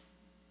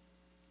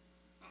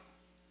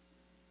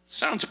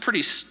 Sounds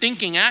pretty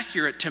stinking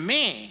accurate to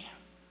me.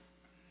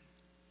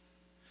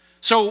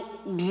 So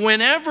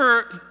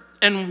whenever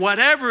and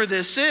whatever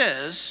this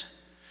is,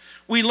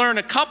 we learn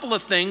a couple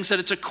of things: that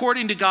it's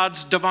according to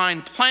God's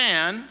divine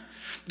plan,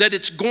 that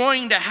it's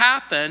going to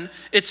happen.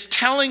 It's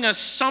telling us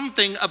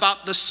something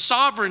about the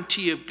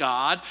sovereignty of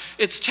God.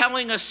 It's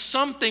telling us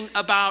something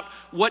about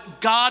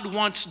what God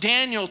wants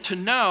Daniel to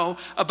know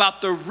about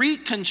the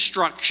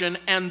reconstruction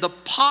and the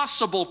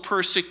possible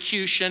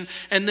persecution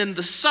and then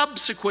the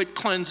subsequent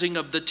cleansing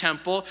of the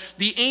temple.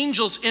 The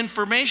angel's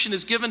information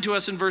is given to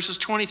us in verses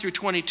 20 through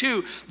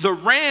 22. The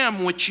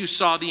ram which you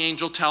saw, the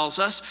angel tells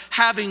us,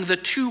 having the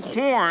two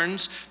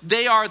horns,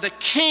 they are the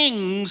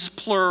kings,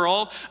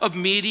 plural, of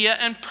Media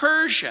and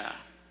Persia.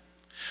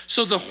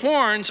 So the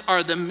horns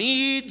are the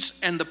Medes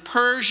and the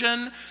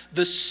Persian.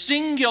 The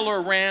singular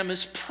ram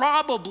is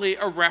probably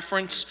a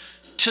reference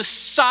to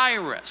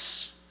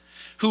Cyrus,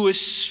 who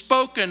is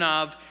spoken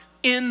of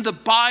in the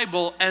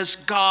Bible as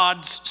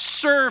God's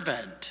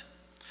servant.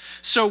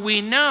 So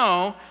we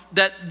know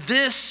that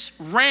this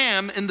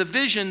ram in the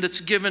vision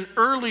that's given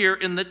earlier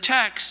in the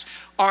text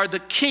are the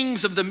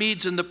kings of the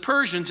Medes and the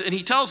Persians. And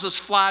he tells us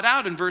flat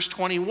out in verse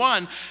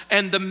 21,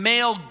 and the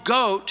male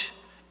goat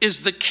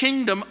is the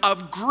kingdom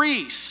of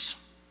Greece.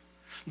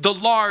 The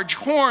large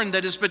horn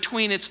that is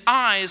between its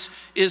eyes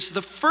is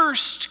the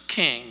first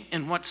king.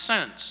 In what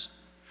sense?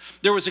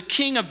 There was a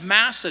king of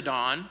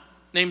Macedon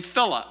named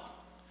Philip.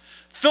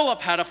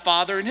 Philip had a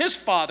father, and his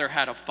father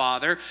had a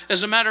father.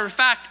 As a matter of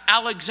fact,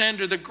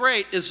 Alexander the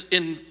Great is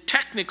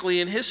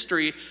technically in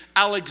history,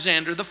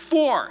 Alexander the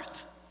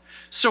Fourth.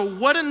 So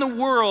what in the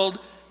world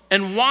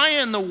and why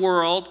in the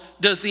world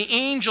does the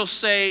angel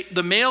say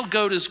the male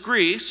goat is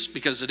Greece?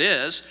 Because it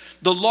is.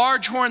 The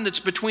large horn that's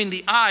between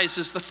the eyes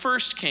is the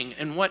first king.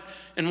 In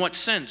what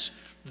sense?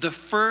 The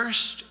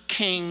first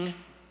king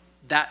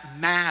that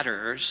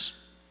matters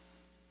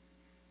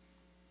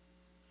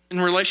in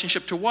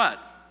relationship to what?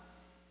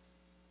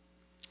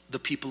 The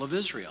people of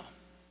Israel.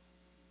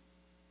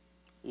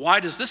 Why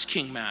does this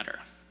king matter?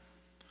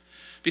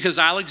 Because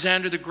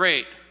Alexander the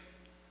Great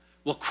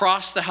will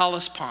cross the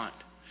Hellespont.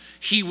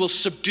 He will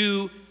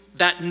subdue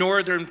that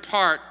northern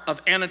part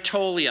of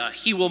Anatolia.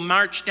 He will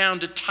march down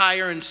to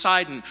Tyre and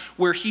Sidon,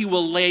 where he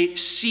will lay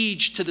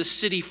siege to the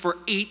city for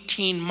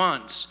 18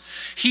 months.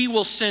 He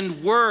will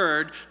send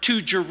word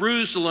to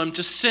Jerusalem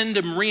to send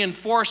him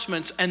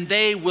reinforcements, and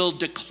they will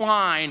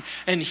decline,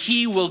 and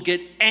he will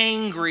get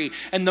angry.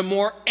 And the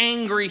more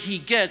angry he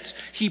gets,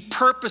 he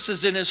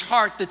purposes in his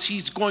heart that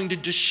he's going to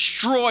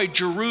destroy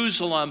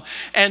Jerusalem.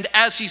 And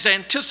as he's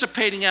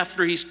anticipating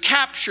after he's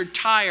captured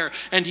Tyre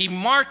and he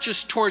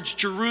marches towards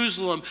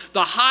Jerusalem,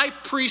 the high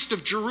priest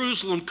of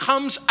Jerusalem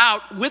comes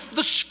out with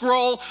the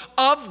scroll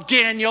of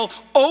Daniel,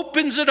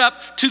 opens it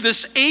up to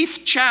this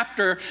 8th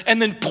chapter,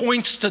 and then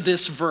points to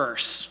this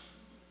verse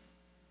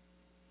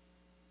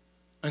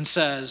and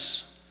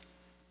says,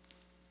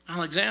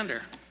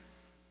 Alexander,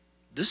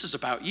 this is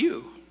about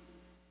you.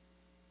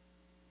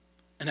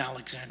 And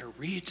Alexander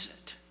reads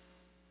it,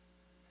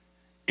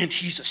 and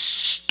he's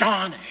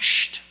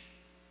astonished.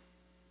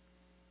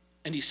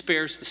 And he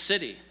spares the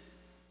city.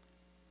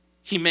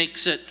 He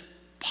makes it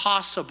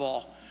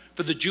possible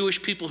for the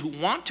Jewish people who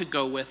want to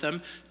go with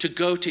him to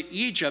go to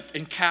Egypt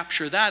and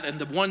capture that, and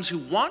the ones who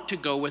want to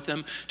go with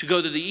him to go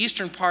to the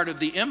eastern part of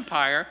the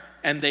empire,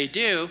 and they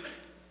do,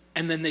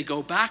 and then they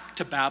go back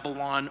to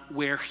Babylon,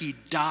 where he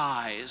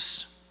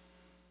dies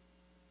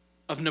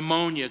of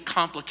pneumonia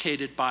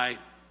complicated by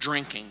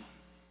drinking.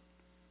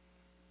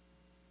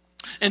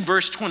 In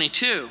verse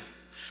 22,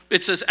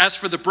 it says, as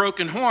for the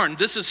broken horn,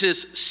 this is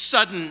his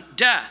sudden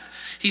death.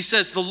 He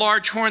says, the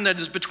large horn that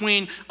is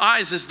between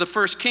eyes is the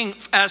first king.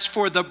 As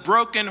for the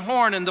broken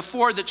horn and the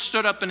four that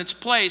stood up in its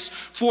place,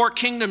 4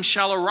 kingdoms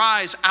shall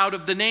arise out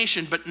of the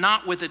nation, but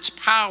not with its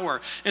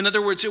power. In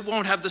other words, it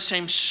won't have the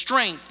same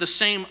strength, the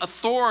same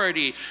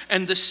authority,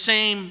 and the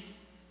same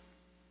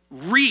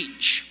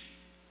reach.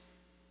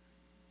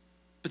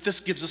 But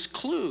this gives us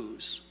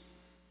clues.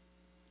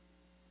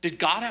 Did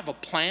God have a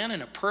plan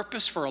and a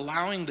purpose for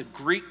allowing the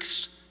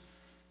Greeks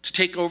to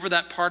take over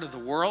that part of the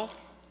world?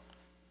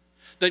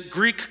 That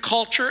Greek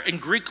culture and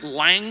Greek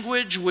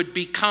language would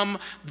become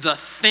the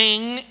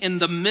thing in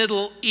the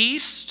Middle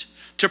East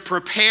to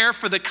prepare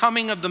for the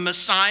coming of the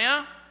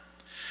Messiah?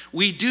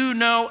 We do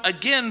know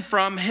again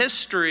from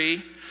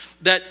history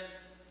that,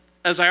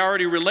 as I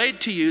already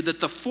relayed to you, that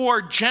the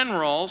 4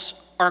 generals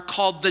are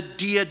called the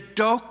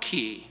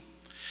Diadochi.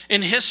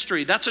 In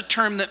history, that's a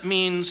term that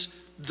means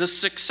the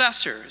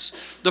successors.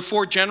 The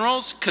 4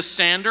 generals,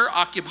 Cassander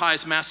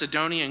occupies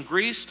Macedonia and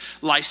Greece,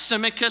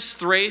 Lysimachus,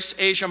 Thrace,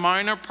 Asia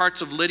Minor,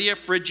 parts of Lydia,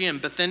 Phrygia,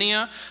 and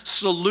Bithynia,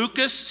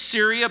 Seleucus,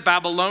 Syria,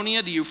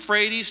 Babylonia, the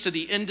Euphrates to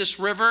the Indus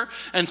River,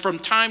 and from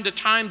time to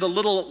time the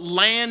little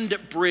land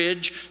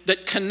bridge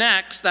that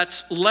connects,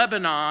 that's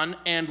Lebanon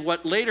and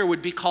what later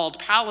would be called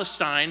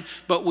Palestine,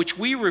 but which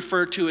we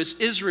refer to as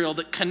Israel,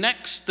 that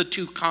connects the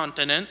 2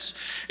 continents.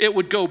 It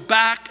would go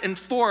back and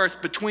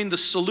forth between the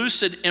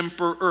Seleucid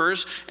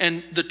emperors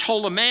and the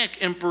Ptolemaic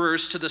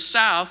emperors to the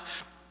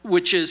south,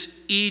 which is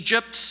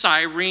Egypt,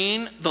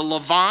 Cyrene, the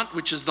Levant,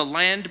 which is the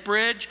land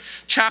bridge.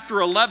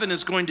 Chapter 11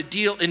 is going to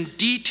deal in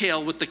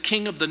detail with the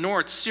king of the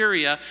north,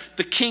 Syria,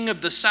 the king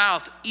of the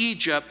south,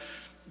 Egypt.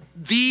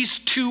 These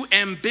 2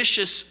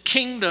 ambitious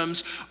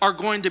kingdoms are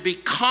going to be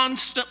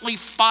constantly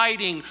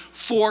fighting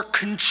for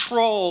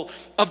control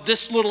of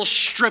this little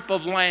strip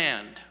of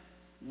land.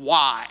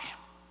 Why?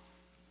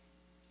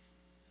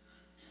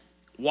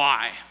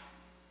 Why?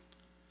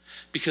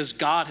 Because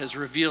God has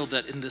revealed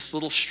that in this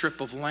little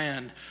strip of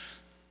land,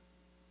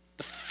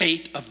 the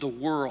fate of the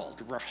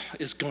world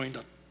is going to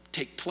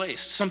take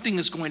place. Something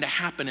is going to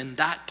happen in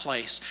that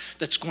place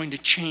that's going to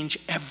change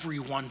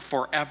everyone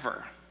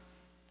forever.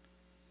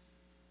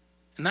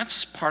 And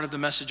that's part of the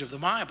message of the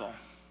Bible.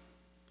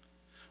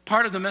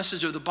 Part of the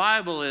message of the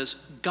Bible is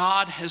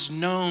God has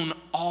known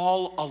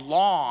all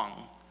along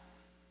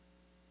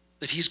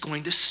that he's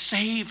going to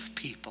save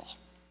people.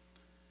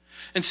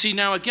 And see,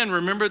 now again,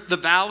 remember the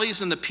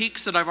valleys and the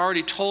peaks that I've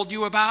already told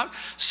you about?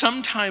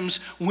 Sometimes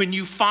when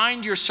you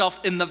find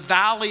yourself in the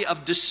valley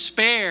of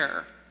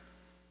despair,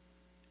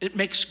 it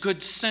makes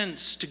good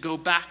sense to go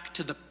back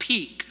to the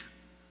peak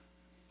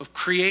of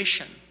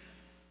creation.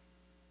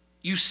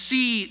 You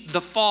see the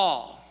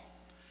fall.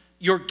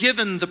 You're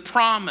given the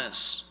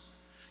promise.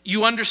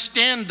 You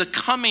understand the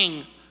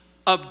coming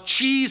of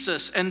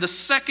Jesus and the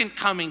second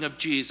coming of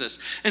Jesus.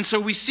 And so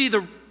we see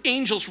the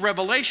angel's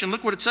revelation.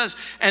 Look what it says.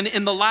 And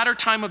in the latter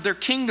time of their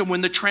kingdom,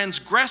 when the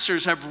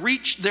transgressors have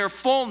reached their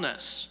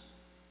fullness,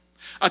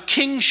 a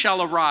king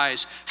shall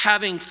arise,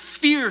 having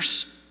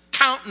fierce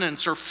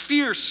countenance or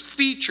fierce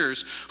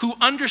features, who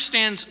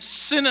understands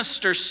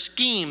sinister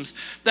schemes.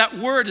 That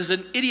word is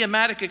an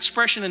idiomatic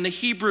expression in the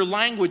Hebrew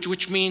language,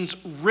 which means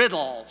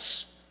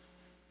riddles.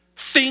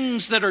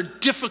 Things that are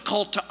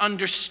difficult to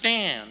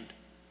understand.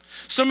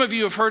 Some of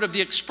you have heard of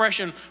the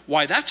expression,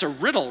 why, that's a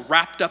riddle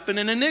wrapped up in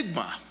an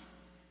enigma.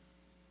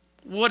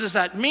 What does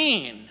that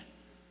mean?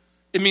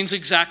 It means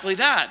exactly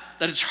that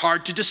it's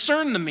hard to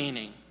discern the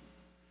meaning.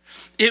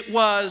 It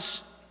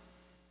was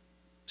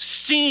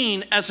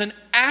seen as an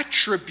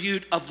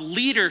attribute of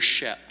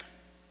leadership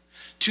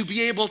to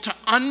be able to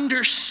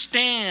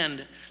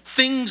understand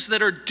things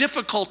that are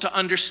difficult to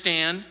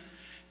understand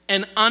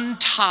and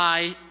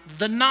untie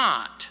the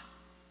knot.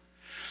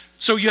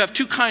 So you have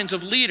two kinds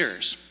of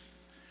leaders.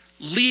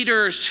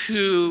 Leaders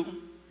who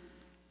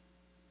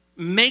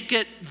make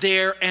it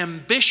their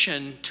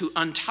ambition to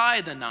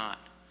untie the knot.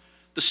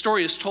 The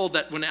story is told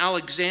that when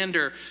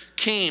Alexander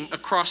came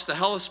across the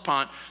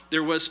Hellespont,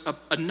 there was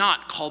a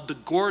knot called the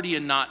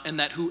Gordian knot, and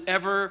that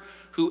whoever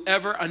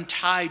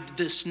untied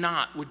this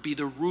knot would be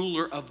the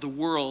ruler of the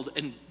world.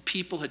 And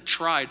people had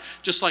tried,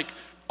 just like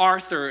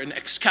Arthur and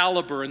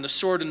Excalibur and the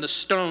sword and the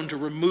stone, to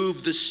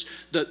remove this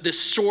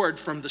sword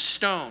from the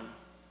stone.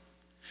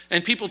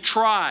 And people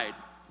tried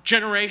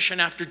generation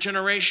after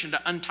generation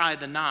to untie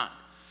the knot.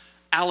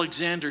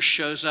 Alexander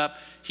shows up.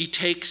 He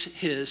takes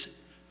his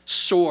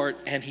sword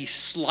and he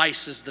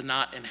slices the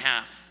knot in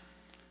half,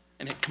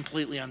 and it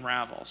completely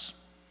unravels.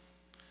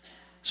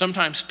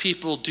 Sometimes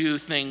people do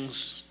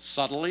things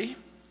subtly,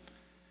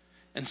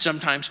 and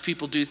sometimes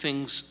people do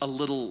things a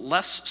little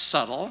less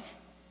subtle.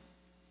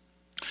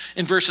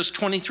 In verses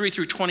 23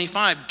 through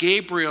 25,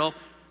 Gabriel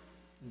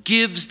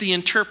gives the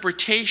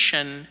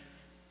interpretation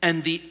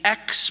and the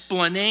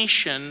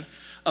explanation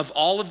of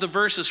all of the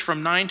verses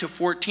from 9 to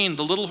 14.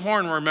 The little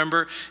horn,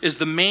 remember, is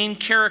the main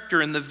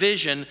character in the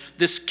vision,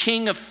 this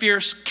king of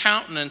fierce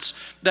countenance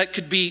that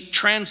could be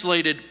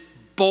translated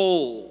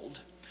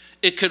bold.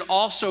 It could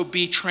also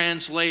be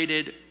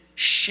translated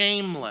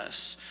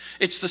shameless.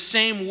 It's the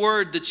same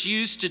word that's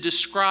used to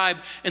describe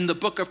in the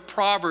book of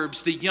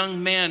Proverbs the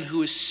young man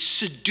who is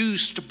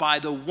seduced by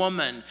the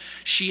woman.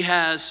 She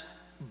has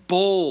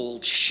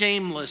bold,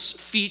 shameless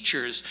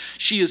features.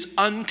 She is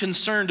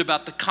unconcerned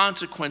about the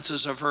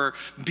consequences of her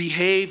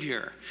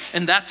behavior.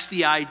 And that's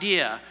the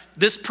idea.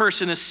 This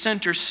person is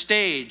center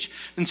stage.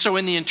 And so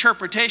in the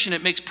interpretation,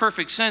 it makes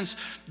perfect sense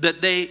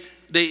that they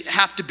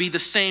have to be the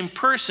same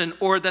person,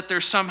 or that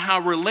they're somehow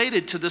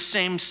related to the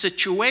same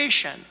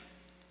situation.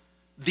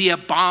 The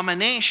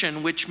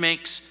abomination which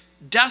makes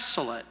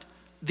desolate,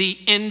 the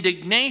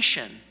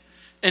indignation.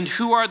 And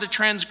who are the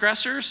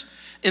transgressors?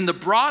 In the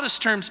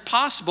broadest terms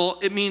possible,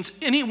 it means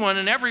anyone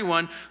and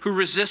everyone who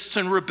resists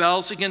and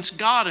rebels against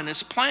God and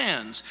his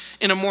plans.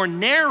 In a more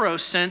narrow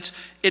sense,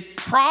 it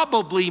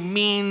probably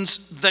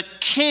means the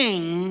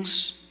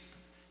kings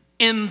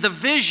in the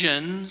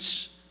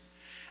visions,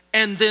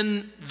 and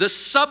then the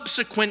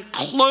subsequent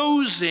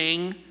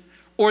closing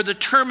or the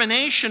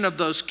termination of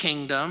those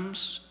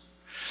kingdoms.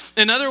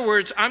 In other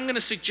words, I'm going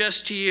to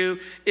suggest to you,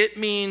 it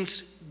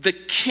means the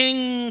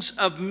kings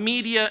of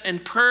Media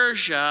and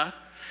Persia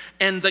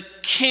and the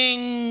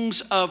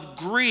kings of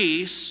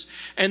Greece,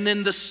 and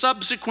then the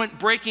subsequent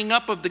breaking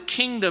up of the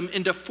kingdom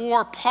into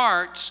 4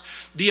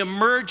 parts, the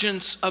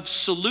emergence of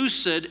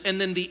Seleucid,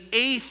 and then the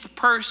 8th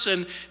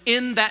person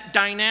in that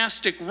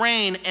dynastic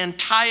reign,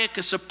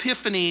 Antiochus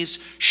Epiphanes,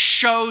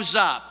 shows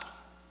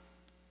up.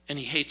 And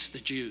he hates the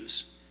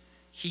Jews.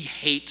 He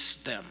hates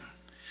them.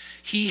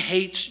 He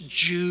hates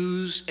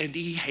Jews and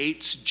he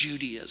hates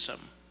Judaism.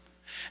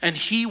 And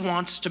he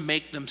wants to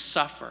make them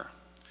suffer.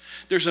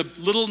 There's a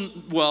little,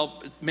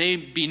 well, it may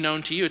be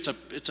known to you, it's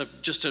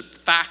just a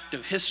fact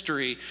of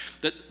history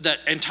that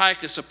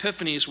Antiochus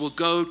Epiphanes will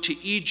go to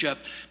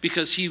Egypt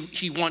because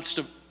he wants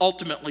to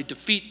ultimately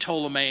defeat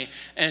Ptolemy,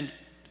 and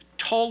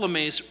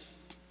Ptolemy's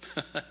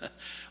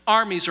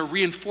armies are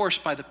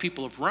reinforced by the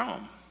people of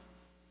Rome.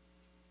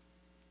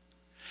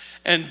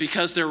 And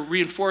because they're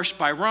reinforced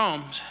by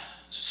Rome,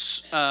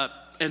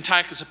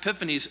 Antiochus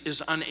Epiphanes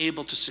is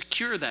unable to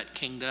secure that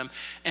kingdom,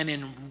 and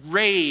in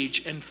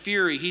rage and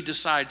fury, he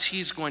decides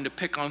he's going to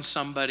pick on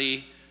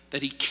somebody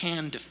that he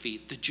can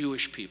defeat, the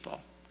Jewish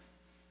people.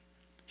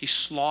 He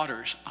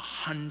slaughters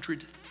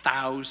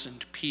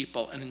 100,000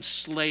 people and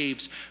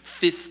enslaves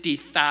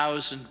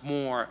 50,000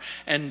 more,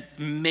 and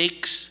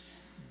makes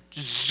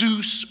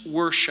Zeus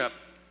worship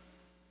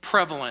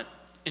prevalent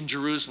in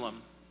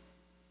Jerusalem.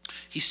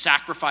 He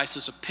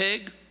sacrifices a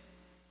pig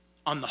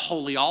on the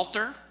holy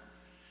altar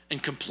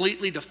and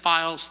completely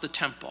defiles the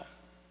temple.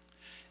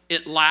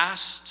 It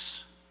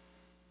lasts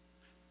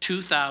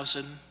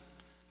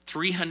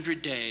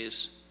 2,300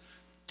 days.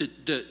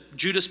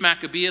 Judas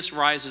Maccabeus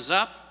rises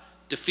up,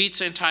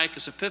 defeats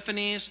Antiochus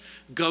Epiphanes,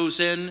 goes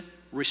in,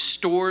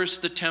 restores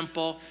the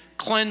temple,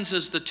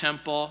 cleanses the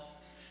temple.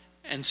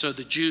 And so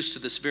the Jews to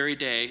this very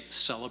day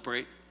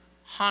celebrate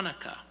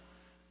Hanukkah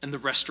and the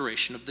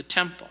restoration of the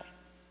temple.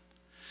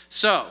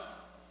 So,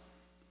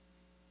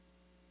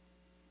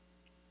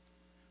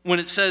 when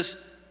it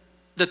says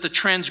that the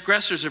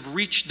transgressors have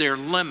reached their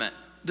limit,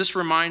 this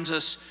reminds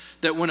us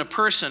that when a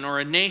person or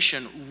a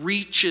nation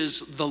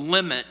reaches the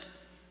limit,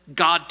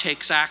 God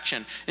takes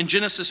action. In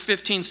Genesis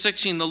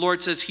 15:16, the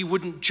Lord says he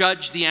wouldn't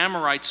judge the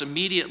Amorites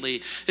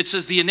immediately. It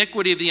says the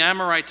iniquity of the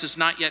Amorites is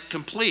not yet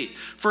complete.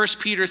 1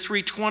 Peter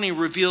 3:20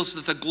 reveals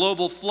that the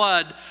global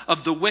flood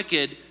of the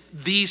wicked,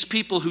 these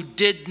people who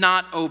did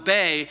not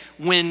obey,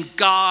 when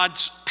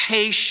God's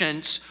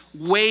patience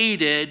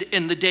waited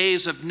in the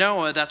days of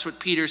Noah, that's what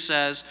Peter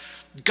says,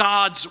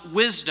 God's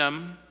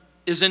wisdom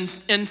is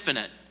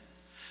infinite.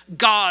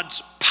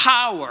 God's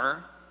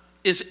power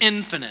is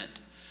infinite.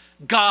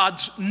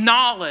 God's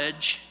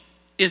knowledge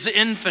is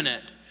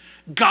infinite.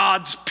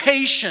 God's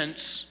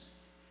patience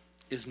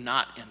is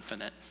not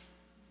infinite.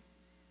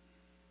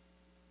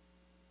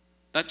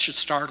 That should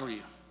startle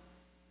you.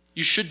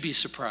 You should be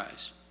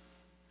surprised.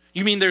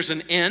 You mean there's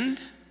an end?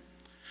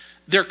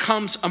 There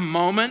comes a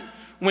moment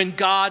when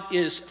God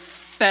is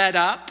fed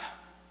up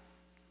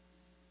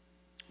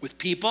with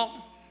people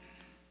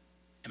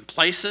and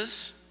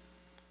places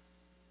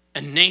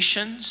and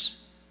nations?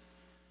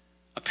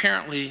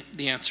 Apparently,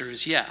 the answer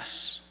is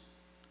yes.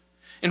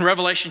 In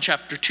Revelation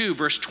chapter 2,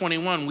 verse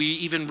 21, we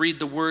even read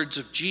the words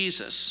of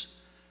Jesus.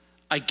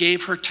 I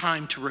gave her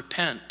time to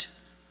repent,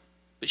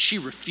 but she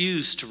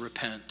refused to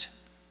repent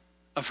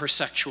of her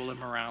sexual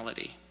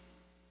immorality.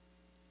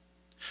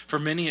 For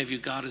many of you,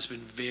 God has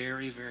been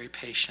very, very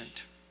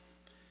patient.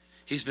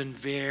 He's been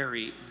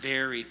very,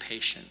 very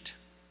patient.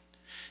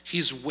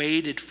 He's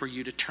waited for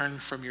you to turn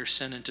from your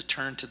sin and to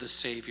turn to the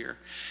Savior.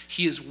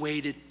 He has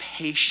waited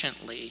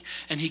patiently,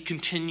 and he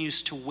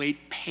continues to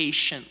wait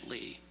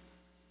patiently.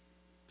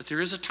 But there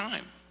is a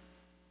time.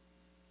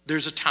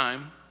 There's a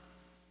time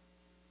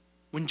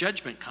when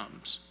judgment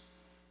comes.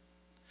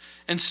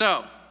 And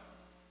so,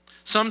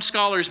 some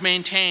scholars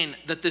maintain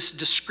that this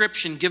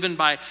description given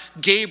by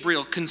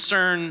Gabriel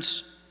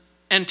concerns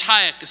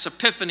Antiochus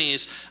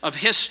Epiphanes of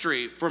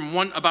history from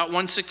about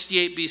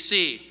 168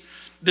 BC.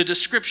 The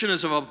description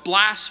is of a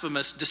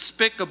blasphemous,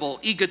 despicable,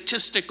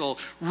 egotistical,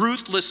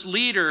 ruthless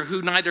leader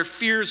who neither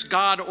fears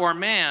God or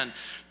man.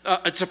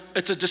 It's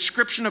a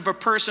description of a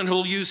person who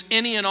will use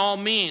any and all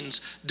means: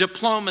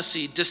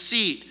 diplomacy,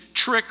 deceit,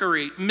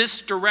 trickery,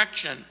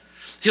 misdirection.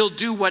 He'll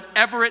do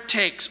whatever it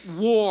takes,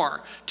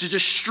 war, to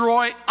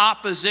destroy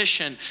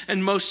opposition,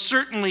 and most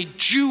certainly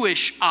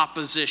Jewish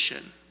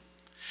opposition.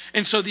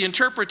 And so the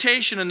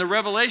interpretation and the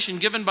revelation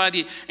given by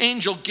the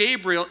angel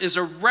Gabriel is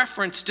a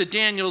reference to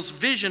Daniel's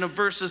vision of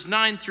verses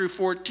 9 through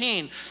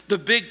 14. The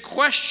big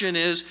question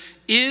is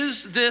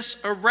this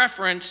a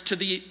reference to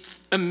the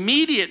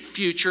immediate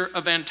future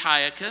of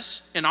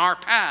Antiochus in our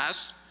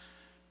past,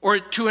 or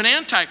to an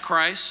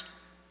antichrist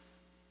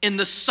in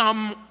the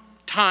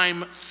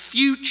sometime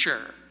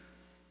future?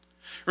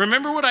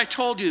 Remember what I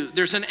told you.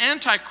 There's an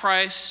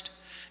antichrist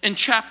in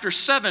chapter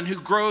 7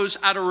 who grows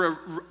out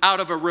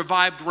of a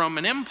revived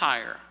Roman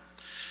Empire.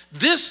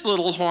 This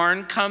little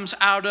horn comes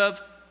out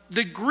of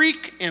the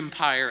Greek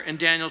Empire in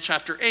Daniel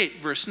chapter 8,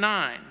 verse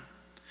 9.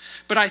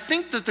 But I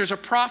think that there's a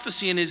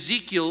prophecy in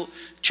Ezekiel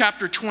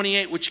chapter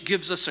 28 which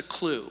gives us a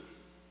clue.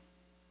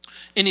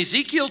 In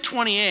Ezekiel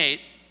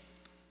 28,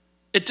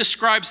 it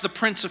describes the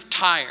prince of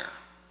Tyre.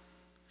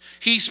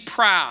 He's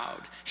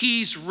proud,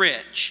 he's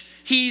rich,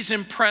 he's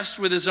impressed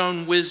with his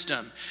own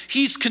wisdom.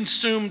 He's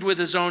consumed with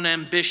his own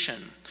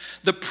ambition.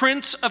 The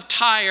prince of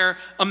Tyre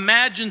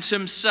imagines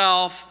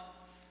himself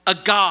a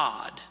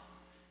god,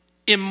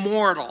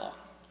 immortal,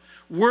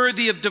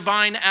 worthy of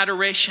divine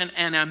adoration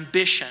and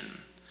ambition.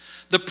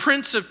 The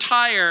prince of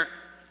Tyre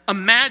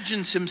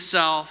imagines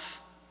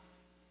himself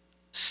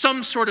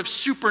some sort of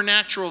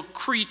supernatural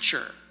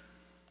creature.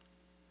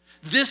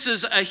 This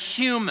is a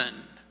human.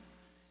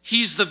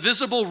 He's the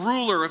visible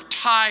ruler of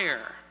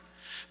Tyre.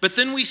 But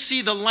then we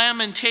see the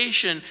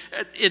lamentation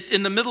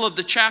in the middle of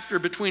the chapter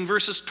between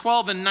verses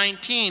 12 and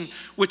 19,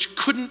 which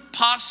couldn't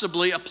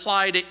possibly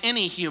apply to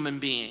any human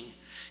being.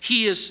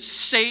 He is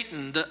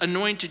Satan, the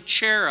anointed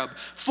cherub,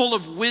 full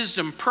of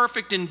wisdom,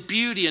 perfect in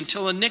beauty,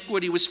 until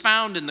iniquity was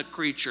found in the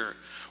creature.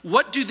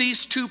 What do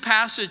these two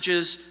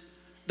passages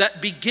that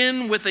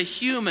begin with a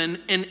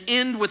human and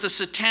end with a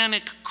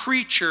satanic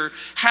creature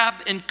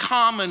have in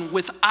common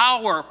with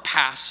our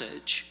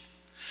passage?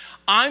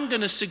 I'm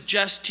going to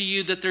suggest to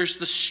you that there's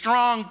the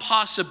strong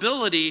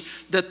possibility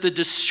that the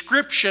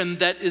description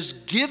that is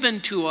given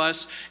to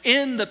us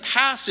in the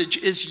passage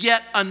is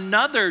yet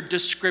another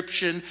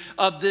description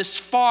of this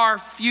far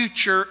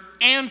future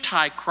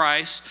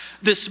Antichrist,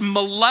 this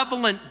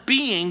malevolent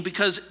being,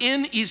 because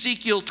in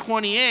Ezekiel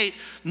 28,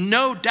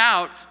 no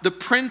doubt the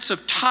prince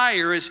of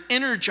Tyre is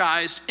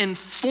energized and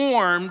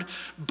formed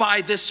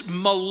by this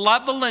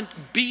malevolent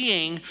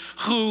being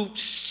who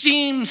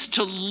seems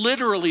to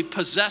literally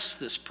possess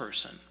this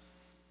person.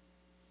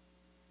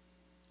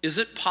 Is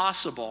it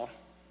possible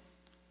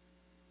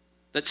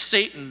that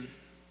Satan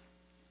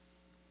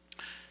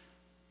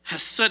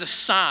has set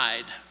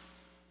aside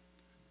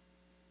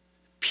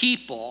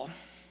people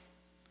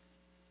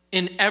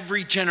in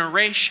every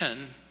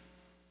generation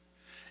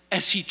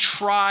as he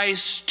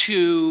tries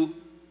to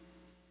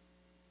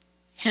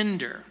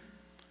hinder,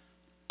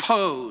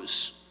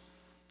 oppose,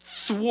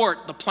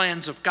 thwart the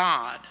plans of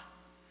God.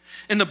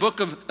 In the book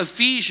of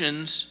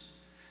Ephesians,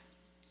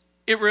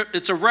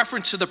 it's a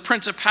reference to the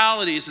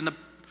principalities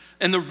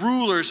and the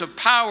rulers of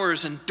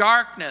powers and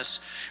darkness.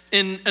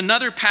 In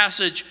another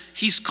passage,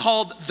 he's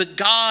called the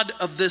God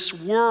of this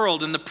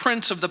world and the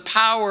prince of the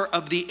power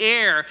of the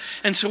air.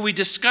 And so we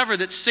discover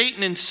that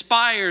Satan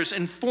inspires,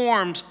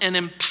 informs, and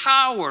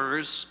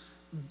empowers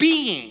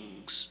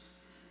beings.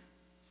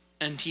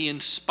 And he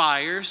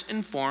inspires,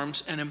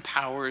 informs, and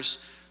empowers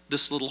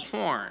this little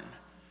horn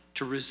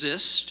to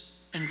resist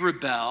and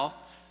rebel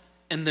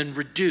and then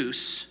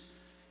reduce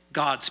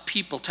God's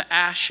people to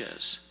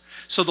ashes.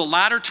 So the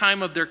latter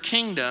time of their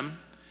kingdom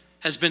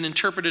has been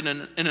interpreted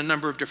in a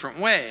number of different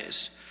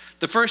ways.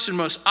 The first and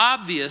most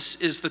obvious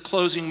is the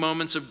closing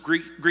moments of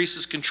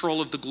Greece's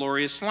control of the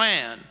glorious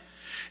land.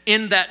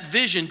 In that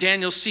vision,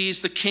 Daniel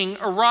sees the king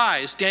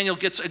arise. Daniel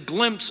gets a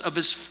glimpse of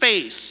his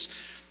face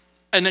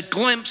and a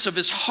glimpse of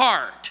his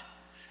heart.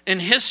 In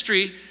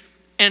history,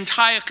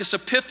 Antiochus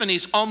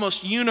Epiphanes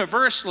almost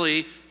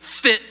universally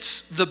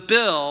fits the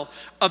bill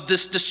of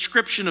this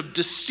description of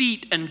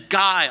deceit and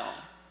guile.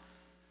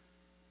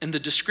 And the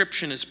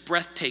description is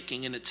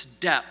breathtaking in its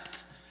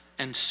depth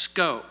and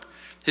scope.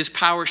 His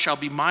power shall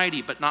be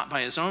mighty, but not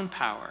by his own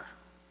power.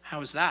 How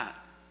is that?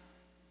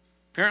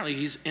 Apparently,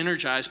 he's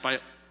energized by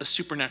a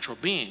supernatural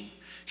being.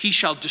 He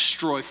shall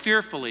destroy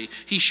fearfully.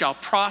 He shall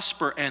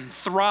prosper and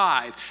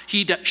thrive.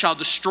 He shall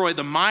destroy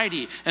the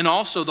mighty and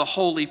also the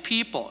holy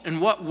people. In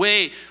what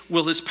way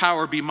will his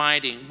power be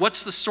mighty?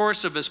 What's the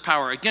source of his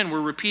power? Again,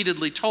 we're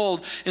repeatedly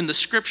told in the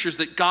scriptures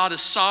that God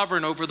is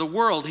sovereign over the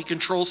world. He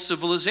controls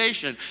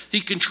civilization.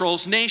 He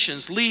controls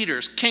nations,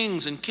 leaders,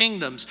 kings, and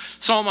kingdoms.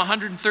 Psalm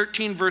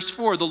 113, verse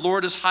 4, the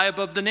Lord is high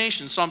above the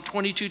nations. Psalm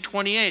 22,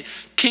 28,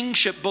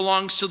 kingship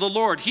belongs to the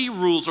Lord. He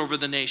rules over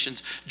the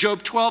nations.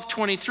 Job 12,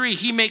 23,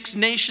 he makes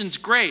nations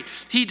great.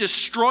 He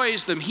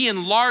destroys them. He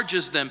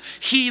enlarges them.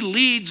 He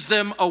leads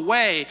them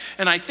away.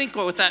 And I think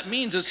what that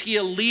means is he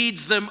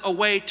leads them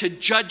away to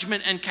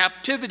judgment and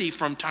captivity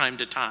from time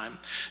to time.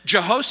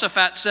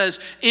 Jehoshaphat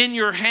says, in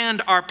your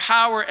hand are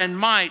power and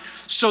might,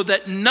 so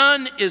that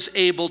none is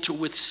able to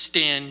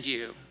withstand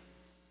you.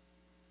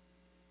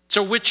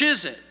 So which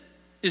is it?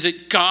 Is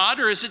it God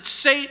or is it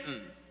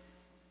Satan?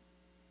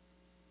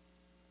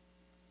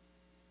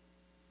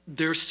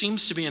 There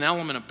seems to be an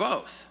element of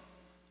both.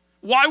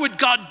 Why would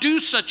God do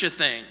such a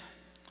thing?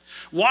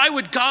 Why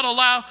would God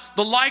allow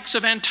the likes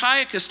of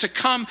Antiochus to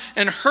come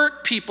and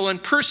hurt people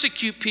and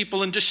persecute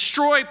people and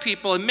destroy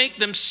people and make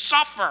them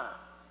suffer?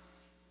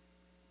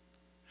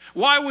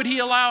 Why would he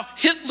allow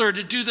Hitler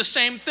to do the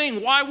same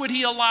thing? Why would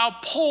he allow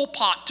Pol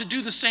Pot to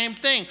do the same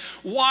thing?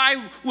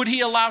 Why would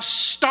he allow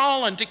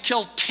Stalin to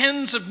kill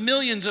tens of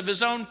millions of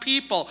his own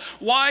people?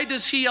 Why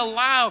does he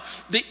allow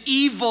the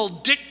evil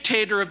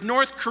dictator of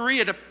North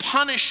Korea to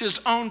punish his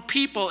own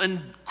people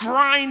and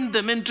grind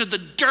them into the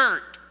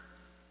dirt?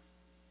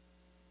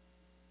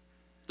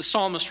 The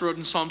psalmist wrote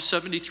in Psalm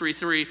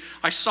 73:3,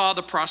 I saw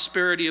the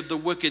prosperity of the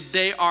wicked.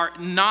 They are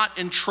not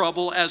in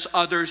trouble as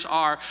others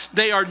are.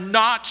 They are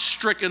not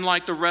stricken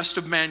like the rest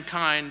of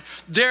mankind.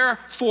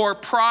 Therefore,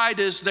 pride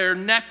is their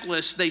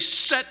necklace. They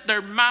set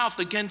their mouth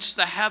against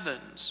the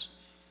heavens.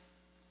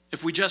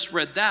 If we just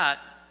read that,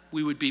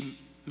 we would be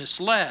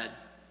misled,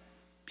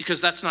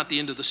 because that's not the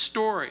end of the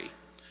story.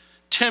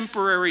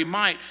 Temporary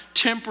might,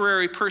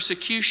 temporary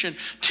persecution,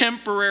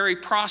 temporary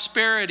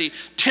prosperity,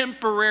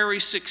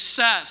 temporary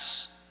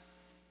success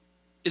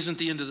isn't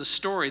the end of the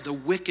story. The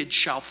wicked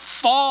shall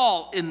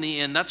fall in the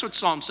end. That's what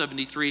Psalm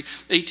 73,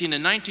 18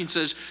 and 19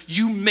 says.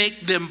 You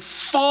make them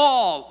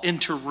fall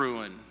into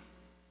ruin.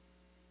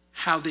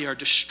 How they are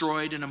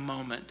destroyed in a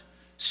moment,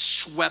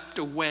 swept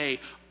away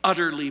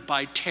utterly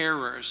by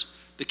terrors.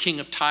 The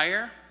king of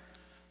Tyre,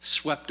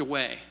 swept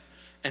away.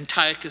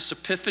 Antiochus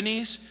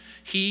Epiphanes,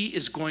 he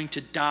is going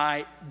to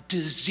die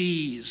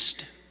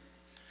diseased.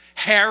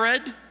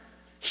 Herod,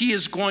 he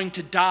is going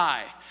to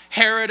die.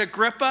 Herod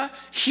Agrippa,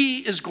 he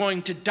is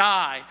going to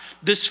die.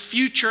 This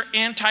future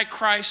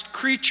Antichrist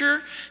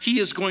creature, he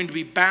is going to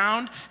be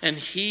bound, and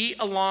he,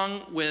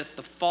 along with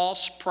the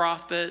false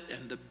prophet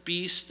and the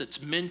beast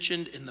that's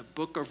mentioned in the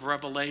book of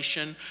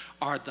Revelation,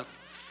 are the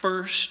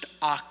first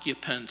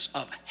occupants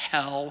of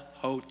Hell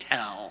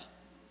Hotel.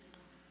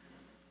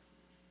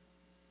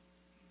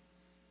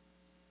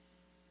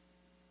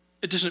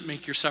 It doesn't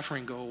make your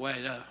suffering go away.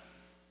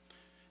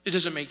 It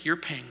doesn't make your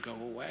pain go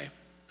away.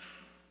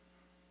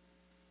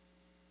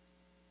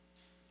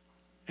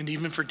 And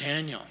even for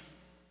Daniel,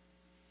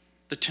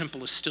 the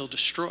temple is still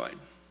destroyed.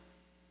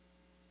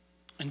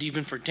 And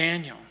even for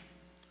Daniel,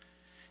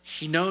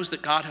 he knows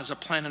that God has a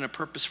plan and a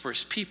purpose for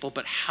his people,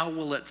 but how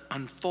will it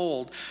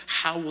unfold?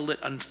 How will it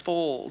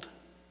unfold?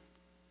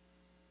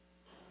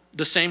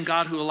 The same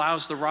God who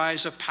allows the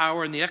rise of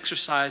power and the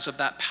exercise of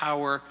that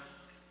power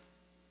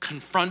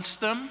confronts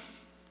them,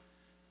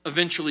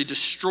 eventually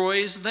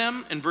destroys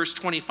them. In verse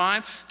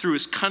 25, through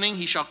his cunning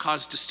he shall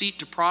cause deceit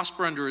to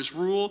prosper under his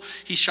rule.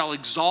 He shall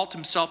exalt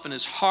himself in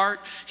his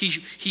heart. He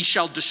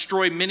shall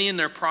destroy many in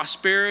their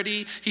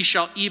prosperity. He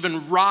shall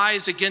even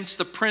rise against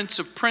the prince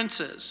of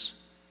princes,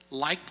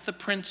 like the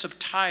prince of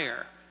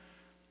Tyre.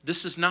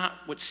 This is not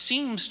what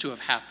seems to have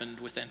happened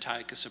with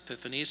Antiochus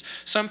Epiphanes.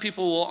 Some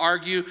people will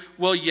argue,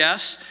 well,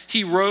 yes,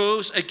 he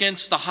rose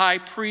against the high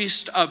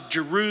priest of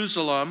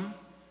Jerusalem,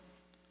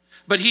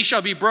 but he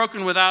shall be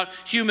broken without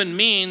human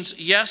means.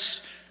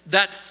 Yes,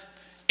 that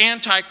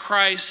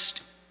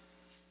Antichrist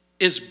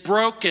is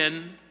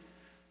broken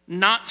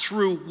not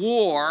through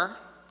war,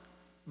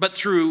 but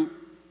through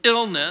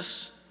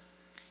illness.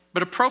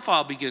 But a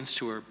profile begins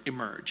to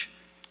emerge.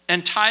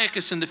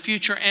 Antiochus and the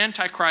future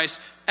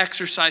Antichrist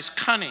exercise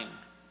cunning.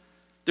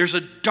 There's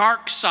a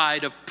dark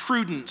side of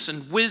prudence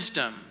and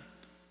wisdom.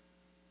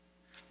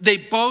 They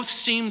both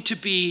seem to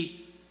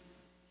be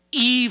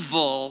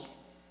evil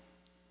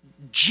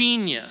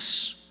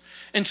genius.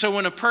 And so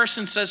when a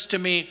person says to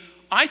me,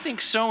 I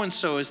think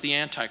so-and-so is the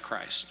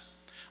Antichrist,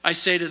 I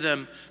say to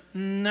them,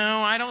 no,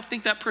 I don't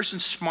think that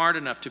person's smart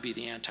enough to be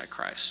the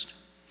Antichrist.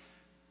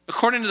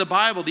 According to the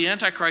Bible, the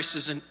Antichrist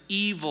is an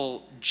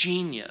evil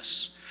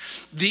genius.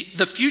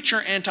 The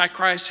future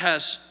Antichrist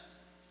has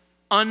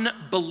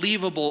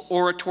unbelievable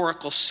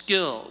oratorical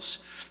skills.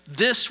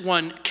 This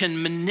one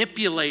can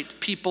manipulate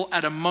people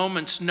at a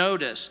moment's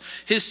notice.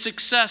 His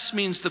success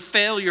means the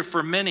failure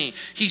for many.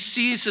 He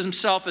sees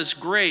himself as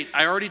great.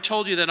 I already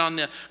told you that on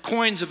the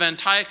coins of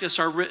Antiochus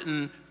are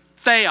written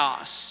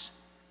Theos,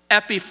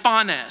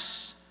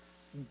 Epiphanes,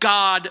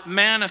 God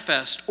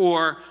manifest,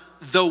 or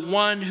the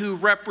one who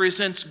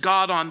represents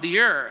God on the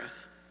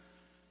earth.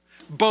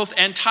 Both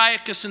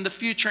Antiochus and the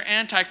future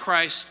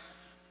Antichrist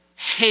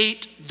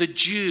hate the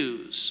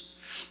Jews.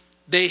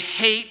 They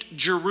hate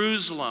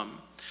Jerusalem.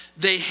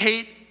 They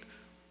hate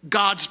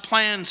God's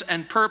plans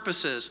and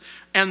purposes.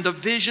 And the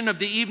vision of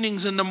the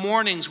evenings and the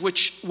mornings,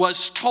 which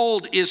was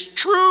told, is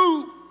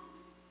true.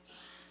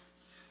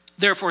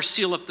 Therefore,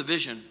 seal up the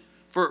vision,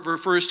 for it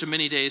refers to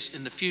many days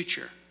in the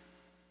future.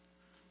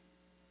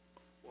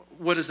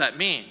 What does that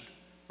mean?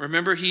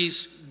 Remember,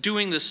 he's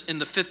doing this in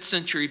the 5th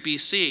century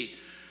BC.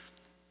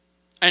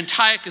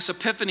 Antiochus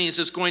Epiphanes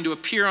is going to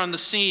appear on the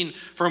scene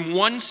from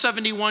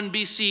 171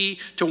 BC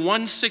to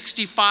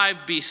 165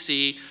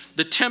 BC.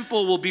 The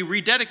temple will be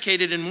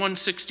rededicated in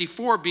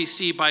 164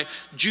 BC by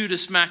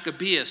Judas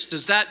Maccabeus.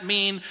 Does that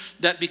mean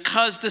that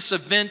because this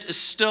event is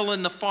still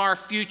in the far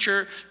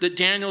future, that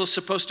Daniel is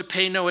supposed to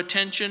pay no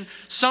attention?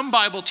 Some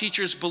Bible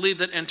teachers believe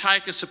that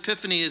Antiochus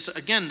Epiphanes is,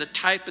 again, the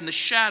type and the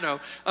shadow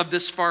of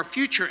this far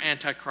future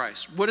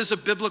Antichrist. What is a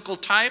biblical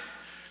type?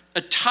 A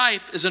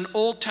type is an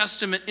Old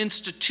Testament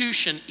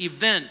institution,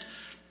 event,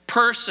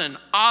 person,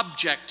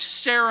 object,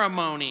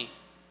 ceremony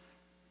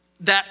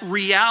that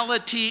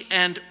reality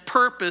and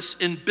purpose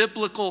in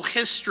biblical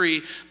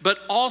history, but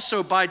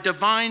also by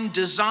divine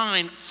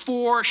design,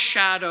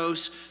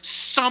 foreshadows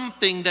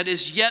something that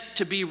is yet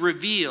to be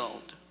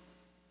revealed.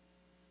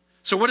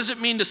 So what does it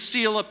mean to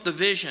seal up the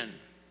vision?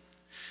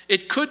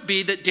 It could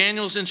be that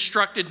Daniel's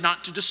instructed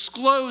not to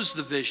disclose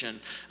the vision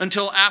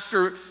until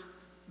after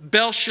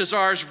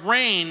Belshazzar's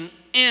reign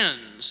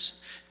ends,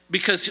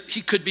 because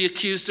he could be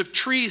accused of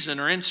treason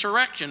or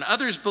insurrection.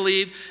 Others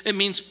believe it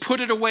means put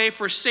it away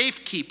for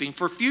safekeeping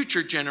for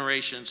future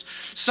generations.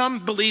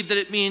 Some believe that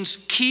it means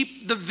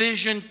keep the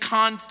vision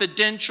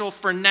confidential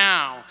for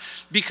now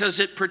because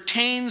it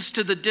pertains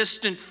to the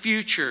distant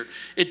future.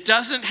 It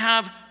doesn't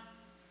have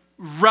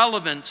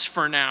relevance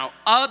for now.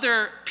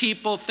 Other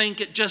people think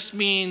it just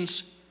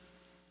means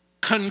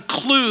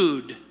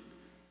conclude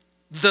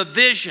the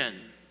vision.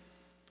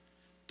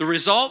 The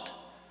result?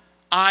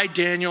 I,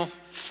 Daniel,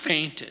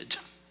 fainted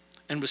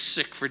and was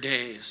sick for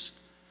days.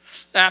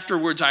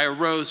 Afterwards, I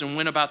arose and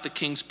went about the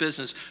king's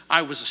business.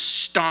 I was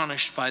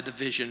astonished by the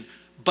vision,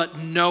 but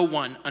no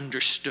one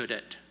understood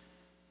it.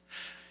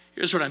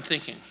 Here's what I'm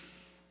thinking.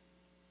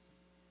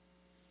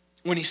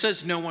 When he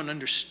says no one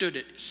understood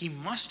it, he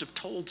must have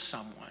told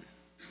someone.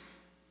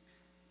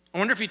 I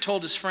wonder if he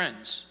told his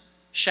friends,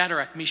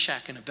 Shadrach,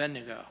 Meshach, and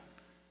Abednego,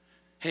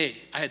 hey,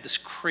 I had this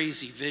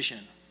crazy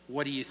vision.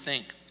 What do you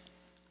think?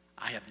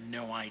 I have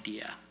no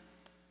idea.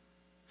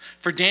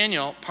 For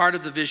Daniel, part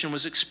of the vision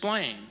was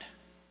explained.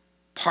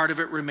 Part of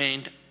it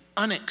remained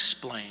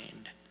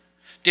unexplained.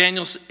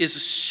 Daniel is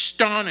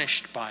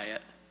astonished by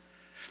it.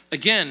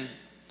 Again,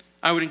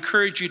 I would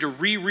encourage you to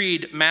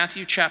reread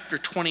Matthew chapter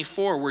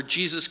 24, where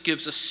Jesus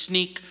gives a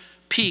sneak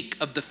peek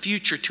of the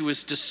future to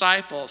his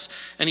disciples.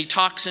 And he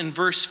talks in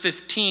verse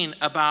 15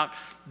 about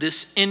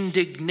this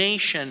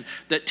indignation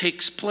that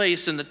takes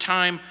place in the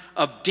time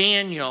of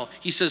Daniel.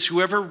 He says,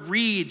 whoever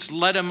reads,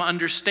 let him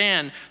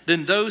understand.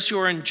 Then those who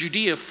are in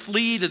Judea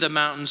flee to the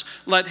mountains.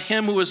 Let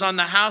him who is on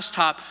the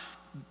housetop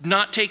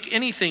not take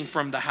anything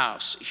from the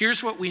house.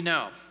 Here's what we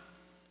know.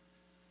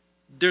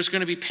 There's going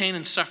to be pain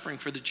and suffering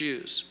for the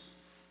Jews.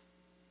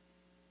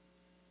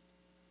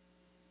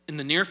 in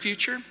the near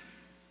future,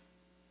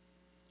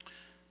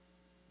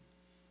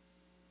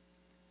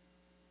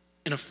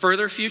 in a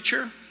further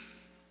future,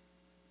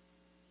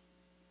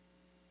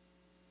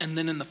 and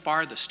then in the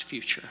farthest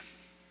future.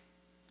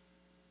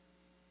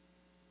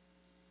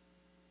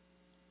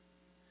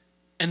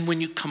 And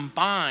when you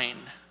combine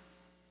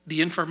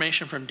the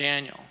information from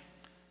Daniel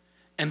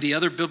and the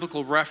other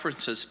biblical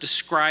references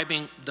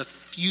describing the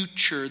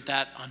future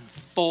that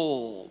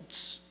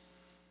unfolds,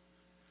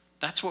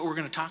 that's what we're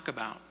going to talk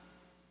about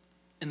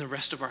in the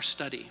rest of our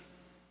study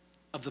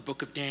of the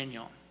book of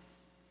Daniel.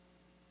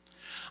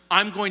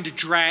 I'm going to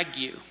drag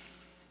you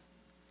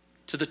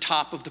to the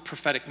top of the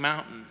prophetic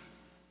mountain,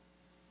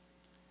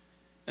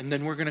 and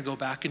then we're going to go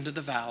back into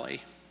the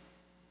valley.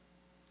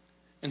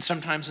 And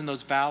sometimes in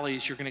those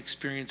valleys, you're going to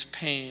experience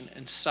pain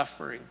and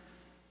suffering,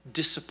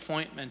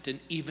 disappointment, and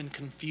even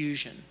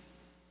confusion.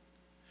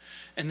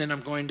 And then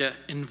I'm going to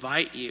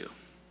invite you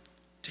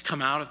to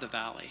come out of the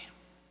valley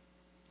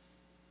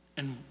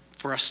and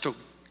for us to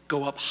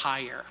go up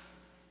higher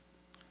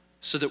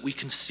so that we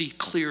can see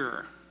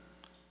clearer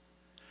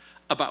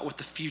about what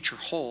the future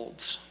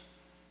holds.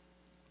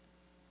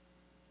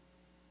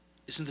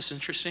 Isn't this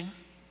interesting?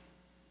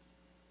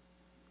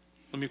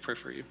 Let me pray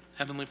for you.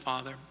 Heavenly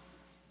Father,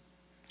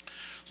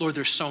 Lord,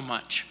 there's so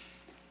much.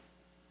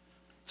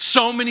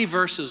 So many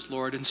verses,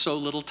 Lord, in so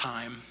little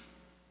time.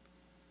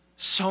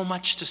 So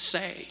much to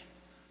say.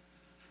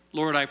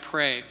 Lord, I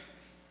pray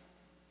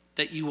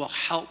that you will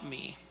help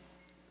me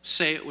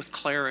say it with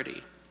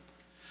clarity.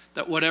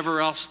 That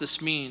whatever else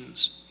this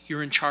means,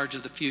 you're in charge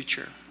of the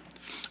future.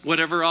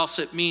 Whatever else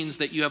it means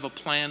that you have a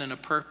plan and a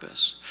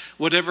purpose.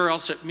 Whatever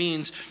else it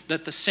means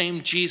that the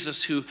same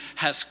Jesus who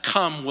has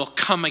come will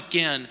come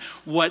again.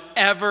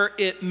 Whatever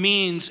it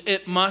means,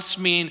 it must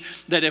mean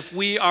that if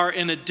we are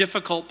in a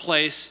difficult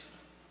place,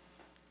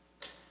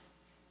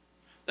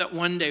 that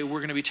one day we're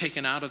going to be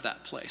taken out of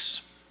that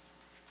place.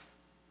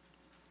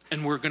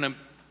 And we're going to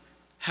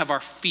have our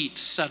feet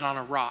set on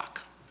a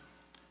rock.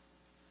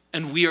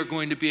 And we are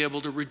going to be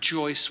able to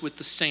rejoice with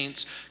the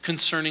saints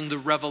concerning the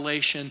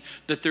revelation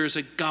that there's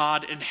a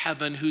God in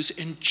heaven who's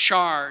in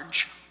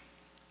charge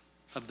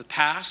of the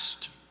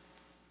past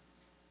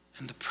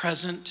and the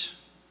present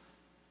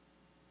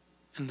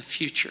and the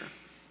future.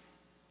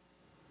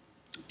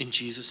 In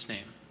Jesus'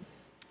 name,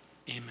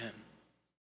 amen.